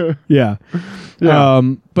 Yeah. Yeah.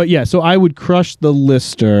 But yeah, so I would crush the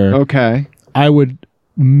Lister. Okay. I would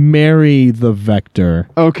marry the Vector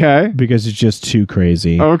Okay. because it's just too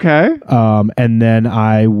crazy. Okay. And then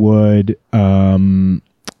I would for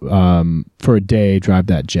a day drive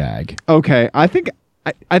that Jag. Okay. I think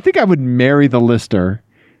I would marry the Lister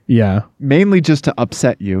Yeah. mainly just to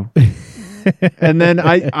upset you. And then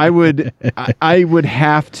I would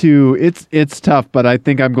have to. It's tough, but I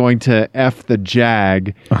think I'm going to F the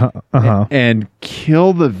Jag and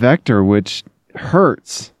kill the Vector, which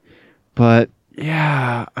hurts. But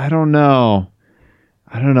yeah, I don't know.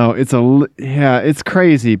 It's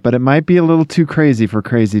crazy, but it might be a little too crazy for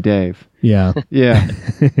Crazy Dave. Yeah. Yeah,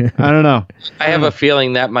 I don't know. I have a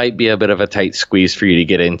feeling that might be a bit of a tight squeeze for you to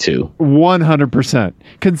get into. 100%.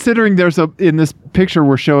 Considering there's in this picture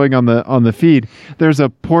we're showing on the feed, there's a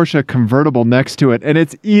Porsche convertible next to it, and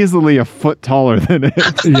it's easily a foot taller than it.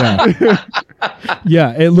 Yeah.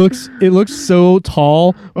 Yeah, it looks so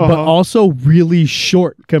tall, but also really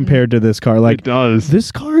short compared to this car. Like It does.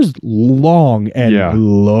 This car is long and Yeah.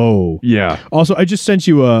 low. Yeah. Also, I just sent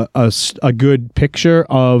you a good picture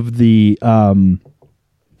of the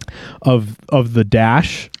of the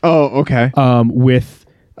dash Oh, okay. with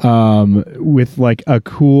like a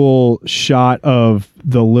cool shot of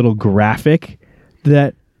the little graphic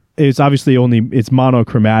that is obviously it's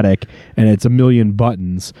monochromatic and it's a million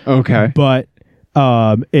buttons. Okay. But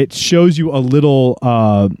it shows you a little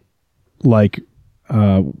what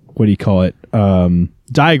do you call it?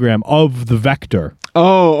 Diagram of the Vector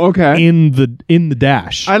Oh, okay. in the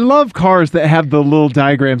dash. I love cars that have the little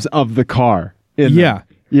diagrams of the car. In Yeah. them.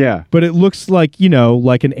 Yeah. But it looks like,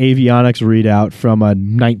 like an avionics readout from a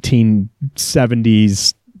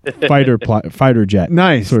 1970s fighter jet.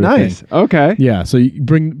 Nice. sort of Nice. thing. Okay. Yeah, so you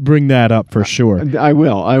bring that up for sure. I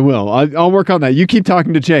will. I'll work on that. You keep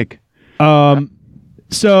talking to Jake.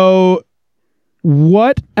 So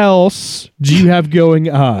what else do you have going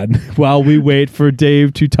on while we wait for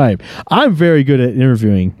Dave to type? I'm very good at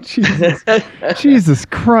interviewing. Jesus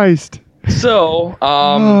Christ. So,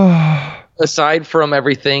 aside from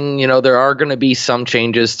everything, there are going to be some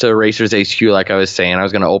changes to Racers HQ. Like I was saying, I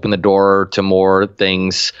was going to open the door to more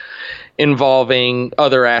things involving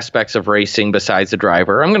other aspects of racing besides the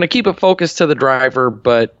driver. I'm going to keep it focused to the driver,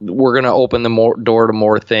 but we're going to open the door to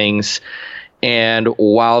more things. And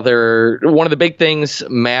while one of the big things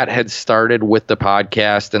Matt had started with the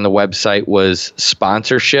podcast and the website was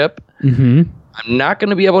sponsorship. Mm-hmm. I'm not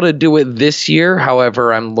going to be able to do it this year.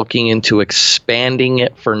 However, I'm looking into expanding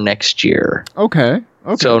it for next year. Okay.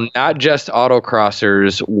 So not just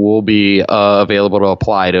autocrossers will be available to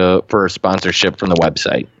apply for a sponsorship from the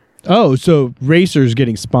website. Oh, so racers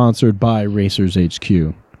getting sponsored by Racers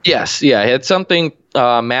HQ. Yes. Yeah. It's something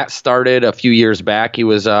Matt started a few years back. He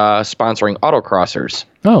was sponsoring autocrossers.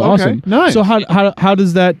 Oh, Okay, awesome. nice. So how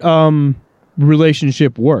does that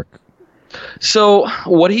relationship work? So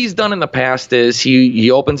what he's done in the past is he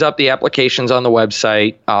opens up the applications on the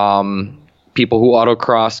website. People who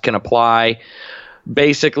autocross can apply.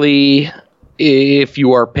 Basically, if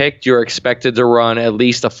you are picked, you're expected to run at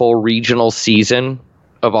least a full regional season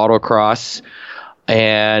of autocross,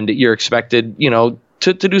 and you're expected,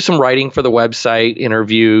 to do some writing for the website,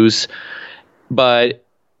 interviews, but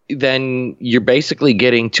then you're basically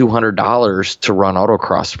getting $200 to run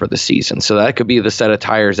autocross for the season. So that could be the set of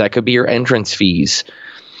tires. That could be your entrance fees.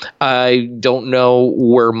 I don't know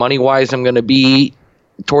where money-wise I'm going to be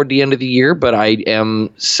toward the end of the year, but I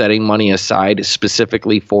am setting money aside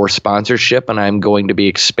specifically for sponsorship, and I'm going to be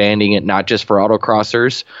expanding it not just for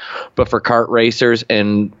autocrossers, but for kart racers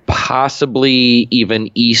and possibly even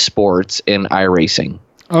esports and iRacing.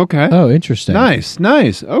 Okay. Oh, interesting. Nice.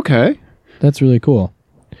 Okay. That's really cool.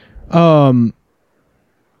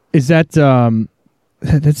 Is that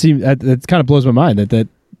that kind of blows my mind that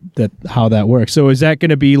how that works. So is that going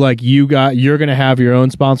to be like you're going to have your own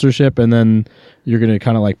sponsorship and then you're going to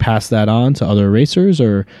kind of like pass that on to other racers,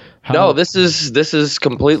 or how? No, this is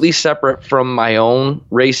completely separate from my own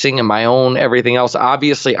racing and my own everything else.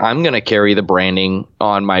 Obviously, I'm going to carry the branding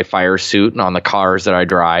on my fire suit and on the cars that I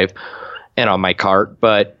drive and on my kart,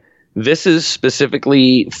 but this is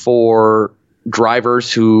specifically for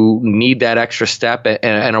drivers who need that extra step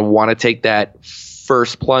and want to take that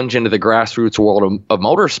first plunge into the grassroots world of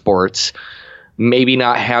motorsports, maybe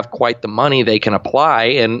not have quite the money they can apply.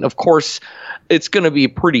 And of course, it's going to be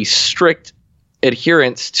pretty strict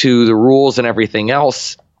adherence to the rules and everything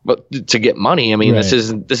else, but to get money. I mean, Right. This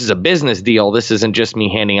is a business deal. This isn't just me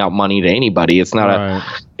handing out money to anybody. It's not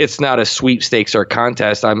it's not a sweepstakes or a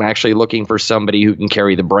contest. I'm actually looking for somebody who can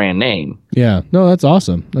carry the brand name. Yeah. No, that's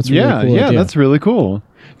awesome. That's really cool. Yeah, idea. that's really cool.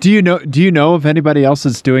 Do you know if anybody else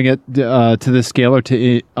is doing it to this scale or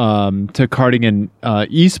to karting and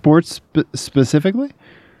esports specifically?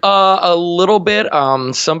 A little bit.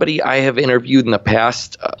 Somebody I have interviewed in the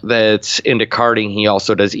past that's into karting. He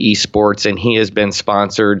also does esports, and he has been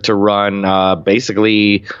sponsored to run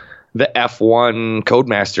basically the F1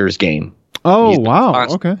 Codemasters game. Oh, He's been wow.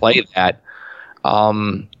 sponsored Okay. to play that.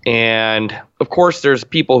 And of course, there's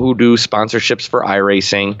people who do sponsorships for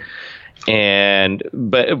iRacing,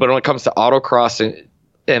 but when it comes to autocross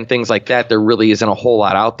and things like that, there really isn't a whole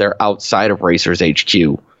lot out there outside of Racers HQ.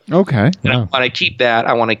 Okay. And I want to keep that.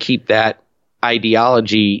 I want to keep that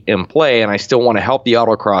ideology in play, and I still want to help the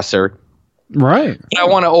autocrosser. Right. But I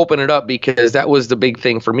want to open it up because that was the big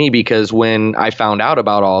thing for me. Because when I found out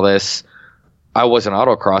about all this, I wasn't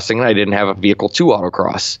autocrossing and I didn't have a vehicle to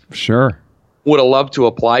autocross. Sure. Would have loved to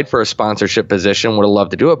apply for a sponsorship position. Would have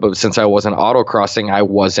loved to do it, but since I wasn't autocrossing,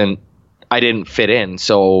 I didn't fit in,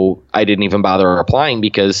 so I didn't even bother applying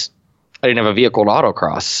because I didn't have a vehicle to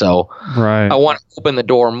autocross. So Right. I want to open the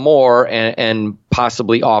door more and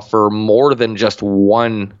possibly offer more than just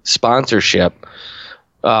one sponsorship.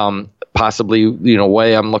 Possibly,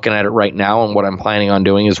 way I'm looking at it right now and what I'm planning on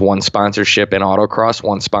doing is one sponsorship in autocross,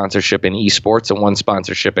 one sponsorship in esports, and one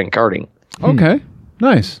sponsorship in karting. Okay.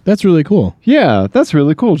 Nice. That's really cool. Yeah, that's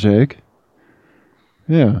really cool, Jake.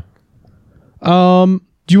 Yeah. Do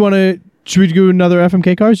you want to? Should we do another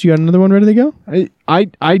FMK cars? You got another one ready to go?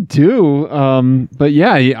 I do. But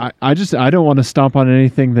yeah, I don't want to stomp on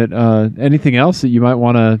anything anything else that you might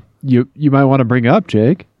want to bring up,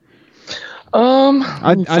 Jake.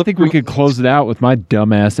 I think we could close it out with my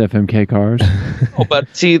dumbass FMK cars. But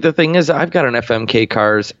see, the thing is, I've got an FMK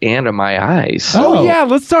cars and a My Eyes. Oh yeah,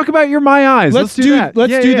 let's talk about your My Eyes. Let's do that.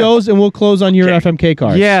 Let's Yeah, do yeah. those, and we'll close on your FMK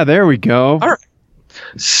cars. Yeah, there we go. All right.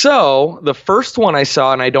 So the first one I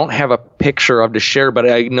saw, and I don't have a picture of to share, but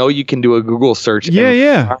I know you can do a Google search.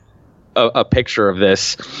 Yeah. find a picture of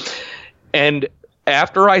this. And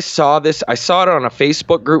after I saw this, I saw it on a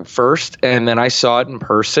Facebook group first, and then I saw it in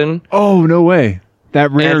person. Oh no way! That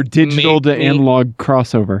rare And digital to made me- analog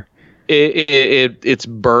crossover. It's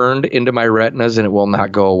burned into my retinas, and it will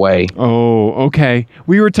not go away. Oh, okay.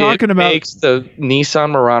 We were talking it about. makes the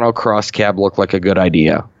Nissan Murano Cross Cab look like a good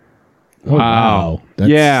idea. Oh, wow.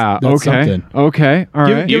 That's okay. something. Okay. All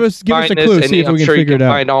right. Give us a Find clue. this, See and if we I'm can sure figure you it can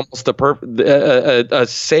out. find almost a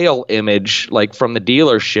sale image, like from the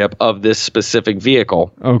dealership of this specific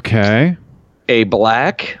vehicle. Okay. A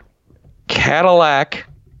black Cadillac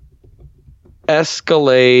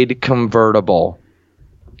Escalade convertible.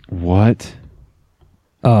 What?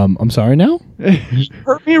 I'm sorry now?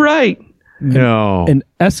 Heard me right. No. An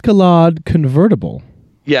Escalade convertible.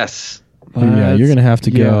 Yes. Yeah, you're going to have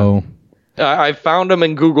to go. I found them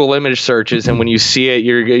in Google image searches, and when you see it,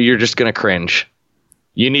 you're just going to cringe.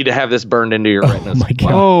 You need to have this burned into your retinas. Oh, my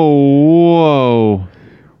God. Oh, whoa.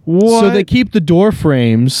 What? So they keep the door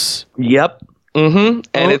frames. Yep. And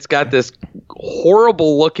it's got this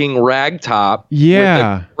horrible looking rag top.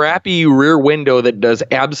 Yeah. With a crappy rear window that does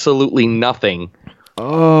absolutely nothing.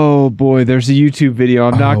 Oh, boy. There's a YouTube video.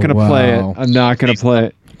 I'm not going to play it. I'm not going to play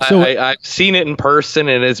it. So I've seen it in person,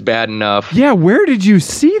 and it's bad enough. Yeah, where did you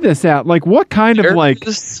see this at? Like, what kind of,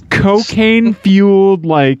 cocaine-fueled,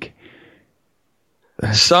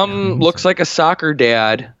 Some looks like a soccer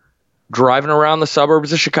dad driving around the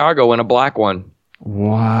suburbs of Chicago in a black one.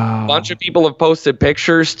 Wow. A bunch of people have posted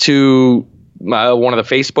pictures to one of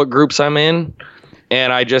the Facebook groups I'm in,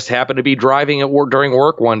 and I just happened to be driving at work during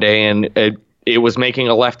work one day, and it was making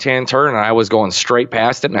a left-hand turn, and I was going straight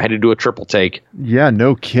past it, and I had to do a triple take. Yeah,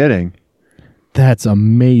 no kidding. That's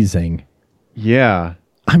amazing. Yeah.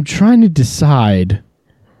 I'm trying to decide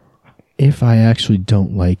if I actually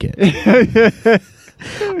don't like it.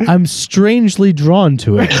 I'm strangely drawn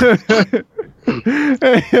to it.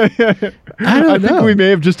 I think we may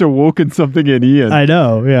have just awoken something in Ian. I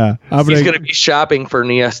know, yeah. He's going to be shopping for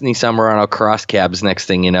Nissan Murano cross cabs next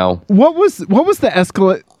thing you know. What was the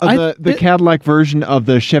Escalade, the Cadillac version of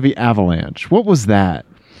the Chevy Avalanche? What was that?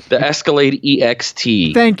 The Escalade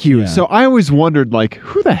EXT. Thank you. Yeah. So I always wondered,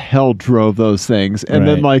 who the hell drove those things? And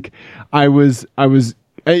then, it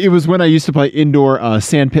was when I used to play indoor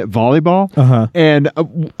sandpit volleyball, and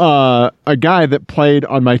a guy that played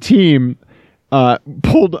on my team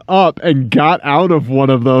pulled up and got out of one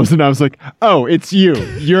of those, and I was like, "Oh, it's you.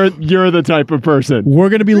 You're the type of person." We're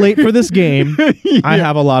going to be late for this game. Yeah. I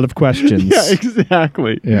have a lot of questions. Yeah,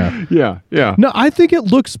 exactly. Yeah. No, I think it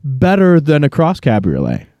looks better than a cross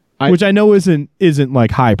cabriolet, which I know isn't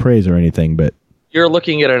high praise or anything, but You're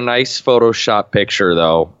looking at a nice Photoshop picture,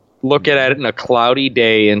 though. Look at it in a cloudy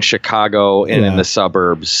day in Chicago and in the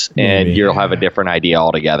suburbs, and you'll have a different idea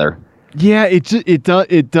altogether. Yeah,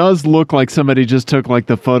 it does look like somebody just took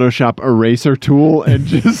the Photoshop eraser tool and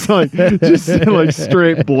just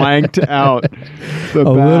straight blanked out the back.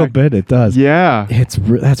 little bit it does. Yeah, that's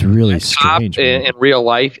really strange. Top in real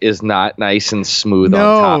life is not nice and smooth.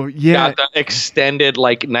 No, on top. yeah, got the extended the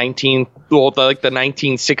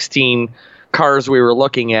 1916 cars we were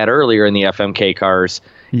looking at earlier in the FMK cars.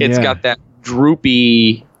 It's got that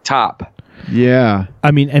droopy top. Yeah,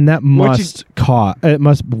 I mean, and that must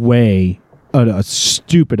weigh a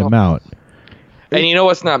stupid amount. And you know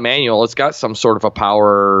what's not manual? It's got some sort of a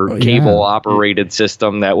power cable operated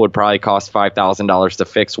system that would probably cost $5,000 to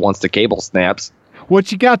fix once the cable snaps. What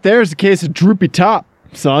you got there is a case of droopy top,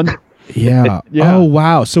 son. Yeah. Yeah. Oh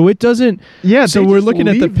wow. So it doesn't. Yeah. So we're looking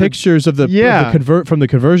at the pictures of the from the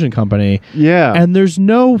conversion company. Yeah. And there's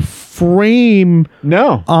no frame.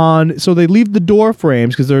 No. So they leave the door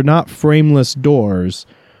frames because they're not frameless doors.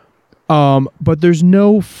 But there's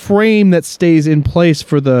no frame that stays in place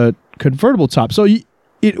for the convertible top. So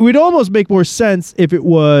it would almost make more sense if it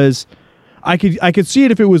was. I could see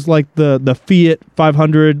it if it was like the Fiat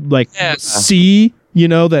 500 C.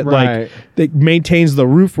 That that maintains the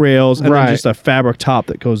roof rails and then just a fabric top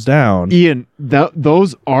that goes down. Ian,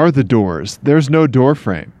 those are the doors. There's no door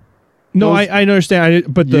frame. No, I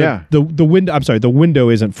understand. But the window. I'm sorry, the window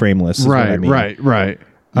isn't frameless. Is what I mean. Right.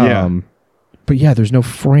 Yeah. But yeah, there's no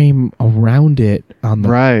frame around it on the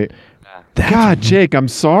right. God, Jake, I'm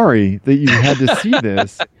sorry that you had to see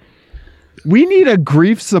this. We need a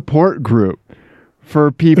grief support group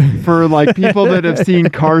for people that have seen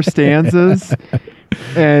car stanzas.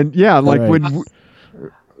 And when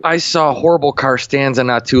I saw horrible car stanza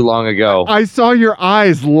not too long ago. I saw your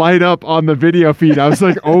eyes light up on the video feed. I was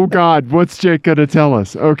like, "Oh God, what's Jake gonna tell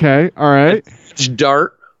us?" Okay, all right. It's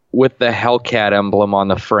Dart with the Hellcat emblem on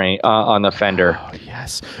the frame on the fender. Oh,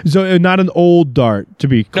 yes. So not an old Dart, to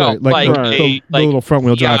be clear, no, the little front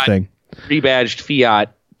wheel drive thing. Rebadged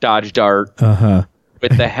Fiat Dodge Dart.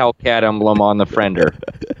 With the Hellcat emblem on the fender.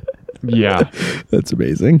 Yeah, that's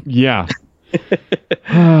amazing. Yeah.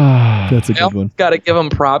 That's a good one. Got to give them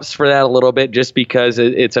props for that a little bit just because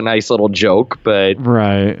it's a nice little joke, but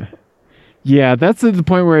right. Yeah, that's at the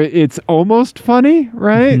point where it's almost funny,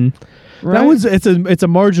 right? Right? It's a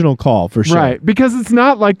marginal call for sure. Right, because it's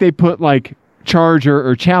not like they put like Charger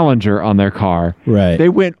or Challenger on their car. Right. They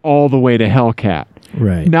went all the way to Hellcat.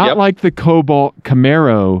 Right. Not like the Cobalt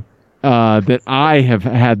Camaro that I have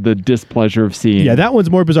had the displeasure of seeing. Yeah, that one's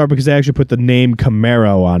more bizarre because they actually put the name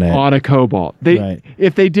Camaro on it. On a Cobalt. Right.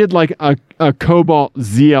 If they did like a Cobalt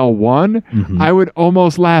ZL1, I would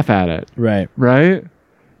almost laugh at it. Right. Right?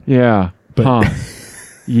 Yeah. But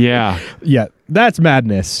yeah. yeah, that's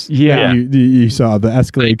madness. Yeah. You saw the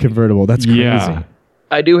Escalade convertible. That's crazy. Yeah.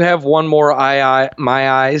 I do have one more My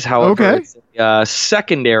Eyes. However, Okay. it's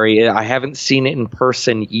secondary. I haven't seen it in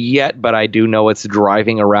person yet, but I do know it's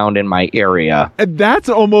driving around in my area. And that's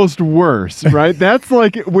almost worse, right? That's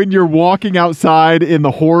like when you're walking outside in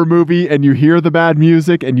the horror movie and you hear the bad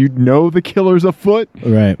music and you know the killer's afoot.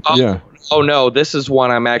 Right. Oh no, this is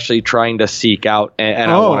one I'm actually trying to seek out,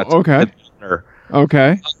 and I want to. Okay.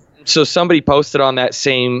 Okay. So somebody posted on that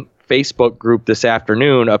same Facebook group this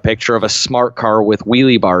afternoon a picture of a smart car with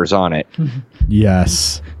wheelie bars on it.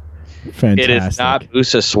 Yes. Fantastic. It is not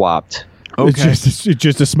Busa swapped. Okay. It's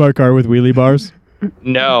just a smart car with wheelie bars.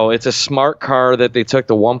 No, it's a smart car that they took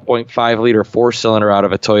the 1.5 liter 4-cylinder out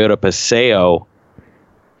of a Toyota Paseo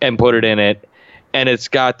and put it in it. And it's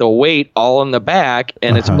got the weight all in the back,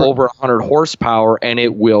 and it's over 100 horsepower, and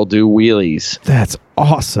it will do wheelies. That's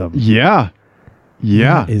awesome. Yeah.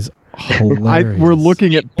 Yeah. That is hilarious. We're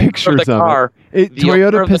looking at pictures of it. The owner Toyota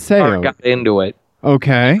of the car Paseo. got into it.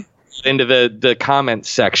 Okay. Into the comments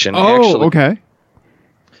section. Oh, Actually, okay.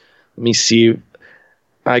 let me see if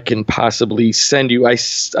I can possibly send you. I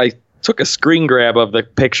took a screen grab of the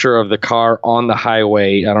picture of the car on the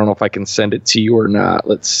highway. I don't know if I can send it to you or not.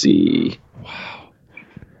 Let's see.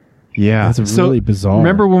 Yeah. That's really bizarre.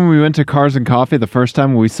 Remember when we went to Cars and Coffee the first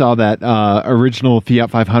time we saw that original Fiat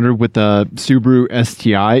 500 with the Subaru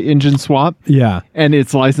STI engine swap? Yeah. And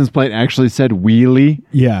its license plate actually said wheelie?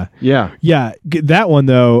 Yeah. Yeah. Yeah. That one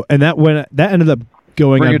though, and that ended up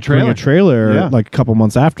going Bring on a Trailer. Bring a Trailer Yeah. like a couple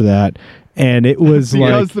months after that. And it was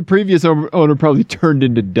because like the previous owner probably turned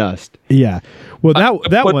into dust. yeah. Well,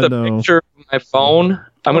 that put one the though. picture of my phone.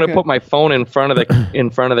 I'm going Okay. to put my phone in front of the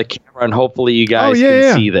camera, and hopefully you guys yeah.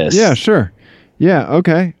 can see this. Yeah, sure. Yeah,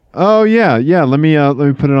 okay. Oh yeah, yeah. Let me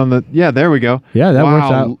put it on the. Yeah, there we go. Yeah, that works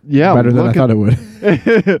Wow. out Yeah, better than I look thought it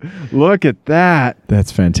would. Look at that.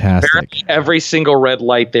 That's fantastic. Apparently every single red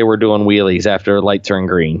light they were doing wheelies after a light turned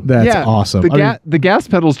green. That's yeah, awesome. The gas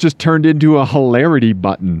pedals just turned into a hilarity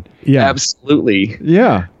button. yeah. Absolutely.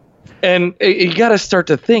 Yeah. And you got to start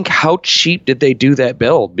to think, how cheap did they do that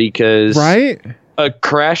build? Because Right? a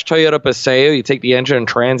crashed Toyota Paseo, you take the engine and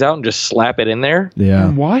trans out and just slap it in there. Yeah.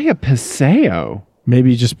 And why a Paseo?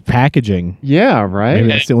 Maybe just packaging. Yeah, right? Maybe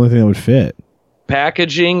that's the only thing that would fit.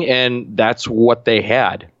 Packaging, and that's what they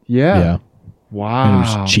had. Yeah. Yeah. Wow. And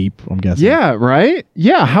it was cheap, I'm guessing. Yeah, right?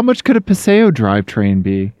 Yeah, how much could a Paseo drivetrain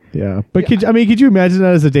be? Yeah. But could you imagine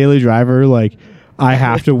that as a daily driver? Like, I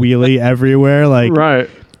have to wheelie everywhere. Like, Right.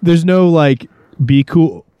 there's no like, be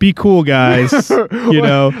cool, guys. You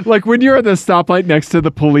know? Like when you're at the stoplight next to the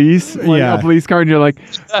police, like Yeah. a police car, and you're like,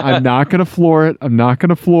 I'm not going to floor it. I'm not going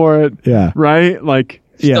to floor it. Yeah. Right? Like,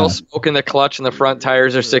 Still Yeah. smoking the clutch, and the front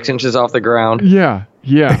tires are 6 inches off the ground. yeah,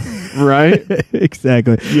 right?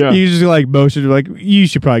 Exactly. Yeah. You just like motion, you're like, you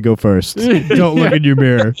should probably go first. Don't look in your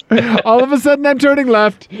mirror. All of a sudden, I'm turning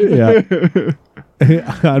left. Yeah.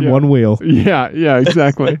 On one wheel. Yeah,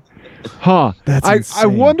 exactly. Huh. That's I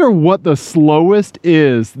insane. wonder what the slowest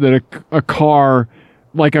is that a car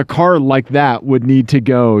like that would need to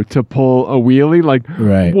go to pull a wheelie. Like,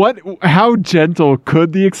 Right. how gentle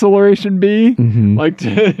could the acceleration be? Mhm. Like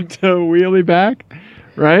to wheelie back?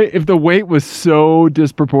 Right? If the weight was so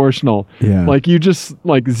disproportional. Yeah. Like you just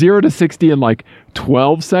like 0 to 60 in like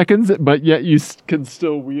 12 seconds, but yet you can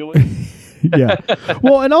still wheel it. Yeah.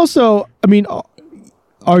 Well, and also, I mean,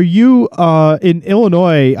 are you in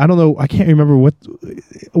Illinois? I don't know. I can't remember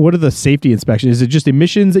what are the safety inspections. Is it just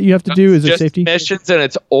emissions that you have to do? Is there Just safety? emissions, and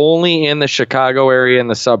it's only in the Chicago area and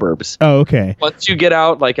the suburbs. Oh, okay. Once you get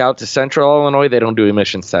out to central Illinois, they don't do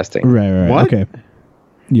emissions testing. Right. What? Okay.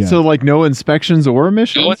 Yeah. So like no inspections or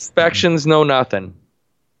emissions? No inspections, no nothing.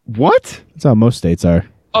 What? That's how most states are.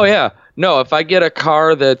 Oh yeah, no. If I get a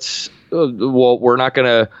car that's we're not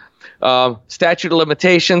gonna statute of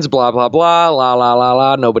limitations, blah blah blah, la la la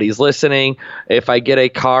la. Nobody's listening. If I get a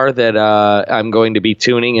car that I'm going to be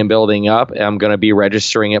tuning and building up, I'm going to be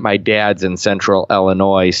registering at my dad's in central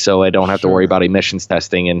Illinois, so I don't have to worry about emissions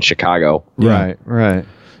testing in Chicago. Yeah. Right.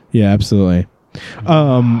 Yeah, absolutely.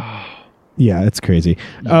 Yeah, it's crazy.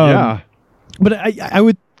 Yeah. But I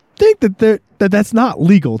would think that that's not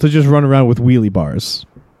legal to just run around with wheelie bars.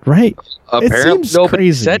 Right. Apparently, seems nobody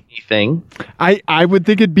crazy. said anything. I would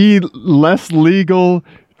think it'd be less legal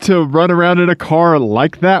to run around in a car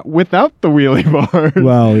like that without the wheelie bars.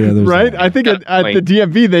 Well, yeah, there's right. that. I think Good at the point.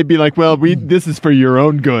 DMV they'd be like, "Well, this is for your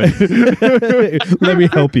own good." Let me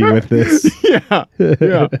help you with this. yeah,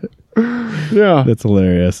 yeah, yeah. That's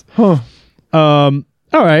hilarious. Huh. All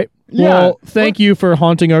right. Yeah. Well, thank you for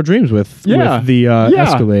haunting our dreams with the Yeah.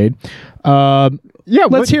 Escalade. Yeah,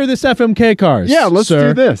 Let's hear this FMK cars. Yeah, let's sir.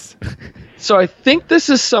 do this. So I think this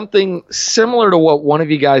is something similar to what one of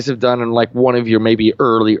you guys have done in like one of your maybe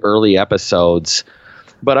early episodes.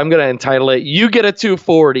 But I'm going to entitle it, You Get a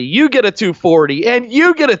 240, You Get a 240, and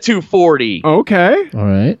You Get a 240. Okay. All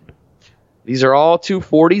right. These are all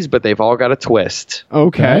 240s, but they've all got a twist.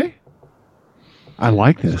 Okay. I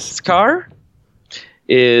like this. This car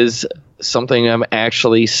is something I'm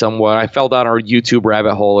actually somewhat... I fell down our YouTube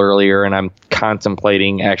rabbit hole earlier, and I'm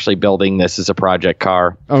contemplating actually building this as a project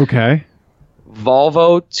car. Okay.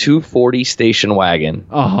 Volvo 240 station wagon.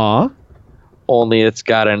 Uh-huh. Only it's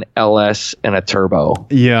got an LS and a turbo.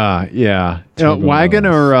 Yeah, yeah. Turbo Wagon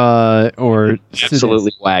or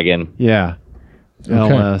Absolutely wagon. Yeah. Okay.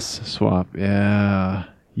 LS swap. Yeah.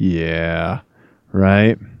 Yeah.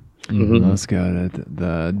 Right. Mhm. Let's go to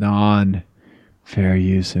the non-fair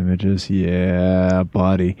use images. Yeah,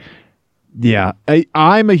 buddy. Yeah,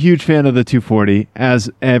 I'm a huge fan of the 240, as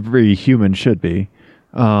every human should be.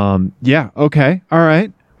 Yeah. Okay. All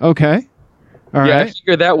right. Okay. All Yeah, I right.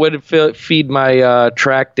 figure that would feed my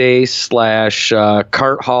track day /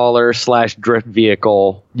 cart hauler / drift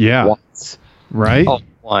vehicle. Yeah. Once. Right. All in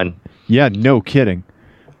one. Yeah. No kidding.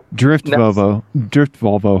 Drift Next. Volvo,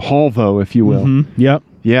 Volvo, if you will. Mhm. Yep.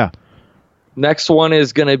 Yeah. Next one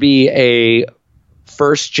is going to be a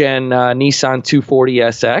first gen Nissan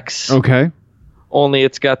 240SX. Okay. Only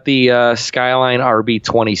it's got the Skyline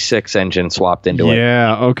RB26 engine swapped into it.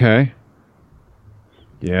 Yeah. Okay.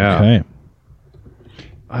 Yeah. Okay.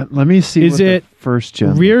 Let me see. Is what the it first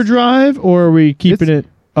gen Rear looks- drive, or are we keeping it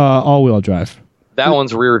all-wheel drive? That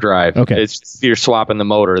one's rear drive. Okay. It's just, you're swapping the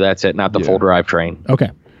motor. That's it, not the Yeah. full drivetrain. Okay.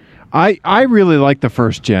 I really like the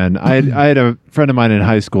first gen. I had a friend of mine in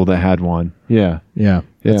high school that had one. Yeah. Yeah,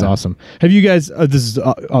 that's Yeah. awesome. Have you guys? This is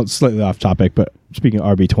slightly off topic, but speaking of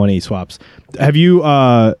RB20 swaps, have you?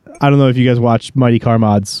 I don't know if you guys watch Mighty Car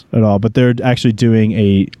Mods at all, but they're actually doing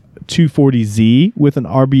a 240Z with an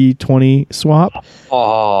RB20 swap.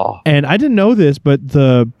 Oh, And I didn't know this, but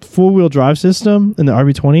the four-wheel drive system in the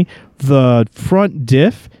RB20, the front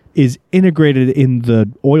diff is integrated in the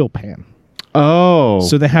oil pan. Oh.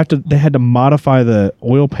 So they had to modify the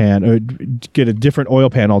oil pan, or get a different oil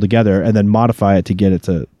pan altogether, and then modify it to get it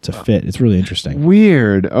to fit. It's really interesting.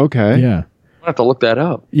 weird. Okay. Yeah, I have to look that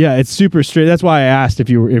up. yeah, it's super straight. That's why I asked if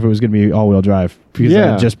it was going to be all-wheel drive, because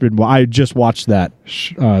Yeah. I just watched that the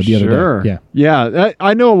Sure. other day. Yeah. Yeah.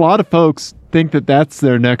 I know a lot of folks think that that's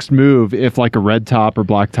their next move if like a red top or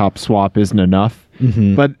black top swap isn't enough.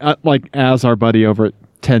 Mhm. But like as our buddy over at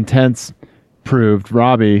 10 Tenths proved,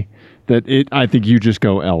 Robbie, that I think you just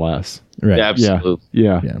go LS. Right. Yeah, absolutely.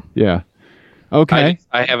 Yeah. Yeah. Yeah. Okay.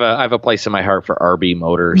 I have a place in my heart for RB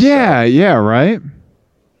motors. Yeah. Yeah. Right.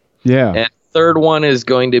 Yeah. And third one is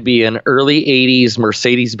going to be an early 80s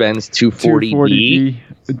Mercedes-Benz 240D,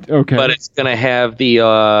 240D. Okay. but it's going to have the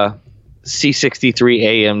C63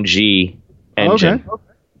 AMG engine. Okay.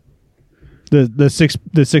 The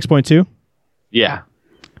 6.2. Yeah.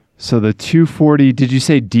 So the 240, did you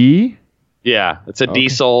say D? Yeah. It's a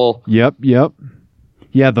diesel. Yep.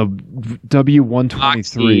 Yeah, the W123.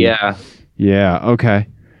 Oxy, yeah. Yeah, okay.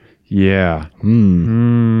 Yeah.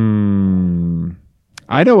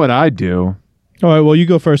 I know what I'd do. All right. Well, you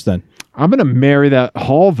go first then. I'm going to marry that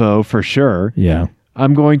Volvo for sure. Yeah.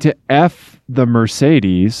 I'm going to F the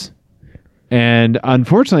Mercedes. And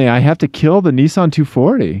unfortunately, I have to kill the Nissan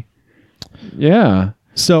 240. Yeah.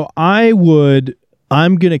 So I'm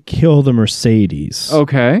going to kill the Mercedes.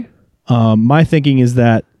 Okay. My thinking is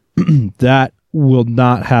that that will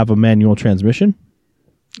not have a manual transmission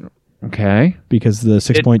Okay. because the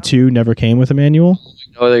 6.2 never came with a manual.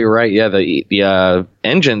 Oh, you're right. Yeah, the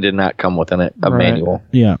engine did not come with a Right. manual.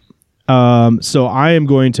 Yeah. So I am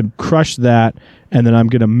going to crush that, and then I'm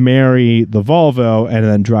going to marry the Volvo and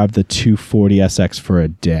then drive the 240 SX for a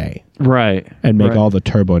day Right. and make Right. all the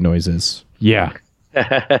turbo noises. Yeah.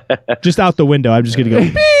 Just out the window. I'm just going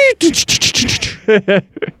to go.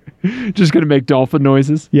 Just going to make dolphin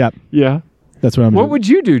noises. Yeah. Yeah. That's what I'm What doing. would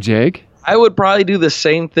you do, Jake? I would probably do the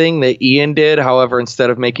same thing that Ian did. However, instead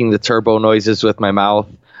of making the turbo noises with my mouth,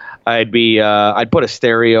 I'd put a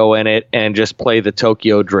stereo in it and just play the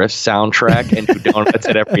Tokyo Drift soundtrack and do donuts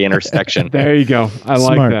at every intersection. There you go. I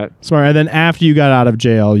Smart. like that. Smart. And then after you got out of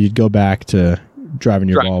jail, you'd go back to driving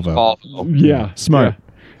your Volvo. Yeah. Smart. Yeah.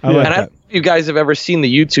 I like And I that. don't know if you guys have ever seen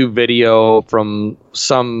the YouTube video from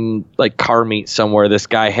some like car meet somewhere. This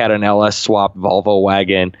guy had an LS swap Volvo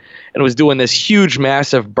wagon and was doing this huge,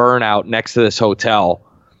 massive burnout next to this hotel.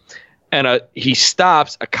 And he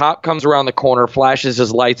stops, a cop comes around the corner, flashes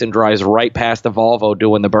his lights, and drives right past the Volvo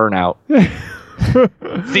doing the burnout.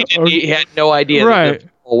 He had no idea that the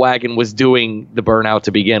Volvo wagon was doing the burnout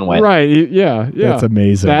to begin with. Right. Yeah. That's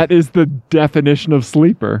amazing. That is the definition of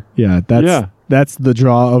sleeper. Yeah, that's the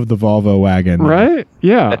draw of the Volvo wagon. Right?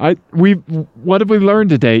 Yeah. What have we learned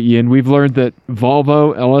today, Ian? We've learned that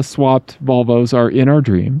Volvo, LS swapped Volvos are in our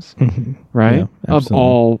dreams, right? Yeah, of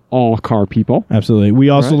all car people. Absolutely. We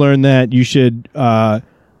also learned that you should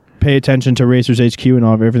pay attention to Racers HQ and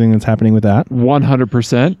all of everything that's happening with that.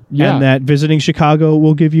 100%. Yeah. And that visiting Chicago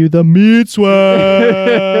will give you the meat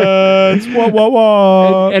sweats.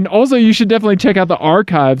 What? And also, you should definitely check out the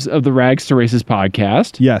archives of the Rags to Races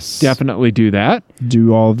podcast. Yes. Definitely do that.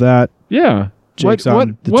 Do all of that. Yeah. Jake's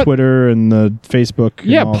on the Twitter and the Facebook.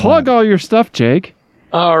 Yeah, plug all your stuff, Jake.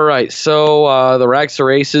 All right. So the Rags to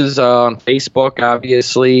Races on Facebook,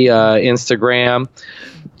 obviously, Instagram,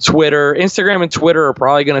 Twitter. Instagram and Twitter are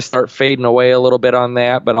probably going to start fading away a little bit on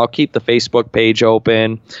that, but I'll keep the Facebook page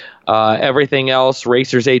open. Everything else,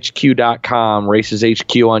 racershq.com, Racers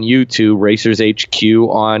HQ on YouTube, Racers HQ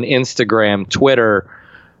on Instagram, Twitter,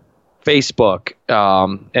 Facebook,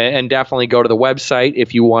 and definitely go to the website.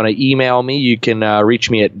 If you want to email me, you can reach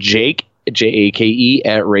me at Jake, Jake,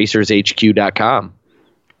 at racershq.com.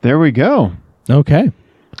 There we go. Okay.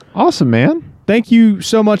 Awesome, man. Thank you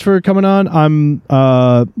so much for coming on. I'm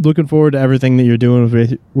looking forward to everything that you're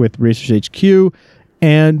doing with Racers HQ.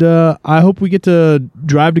 And I hope we get to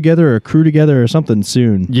drive together or crew together or something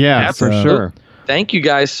soon. Yeah, for sure. Thank you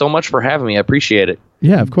guys so much for having me. I appreciate it.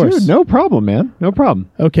 Yeah, of course. Dude, no problem, man. No problem.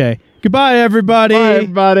 Okay. Goodbye, everybody. Bye,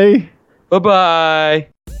 everybody. Bye-bye.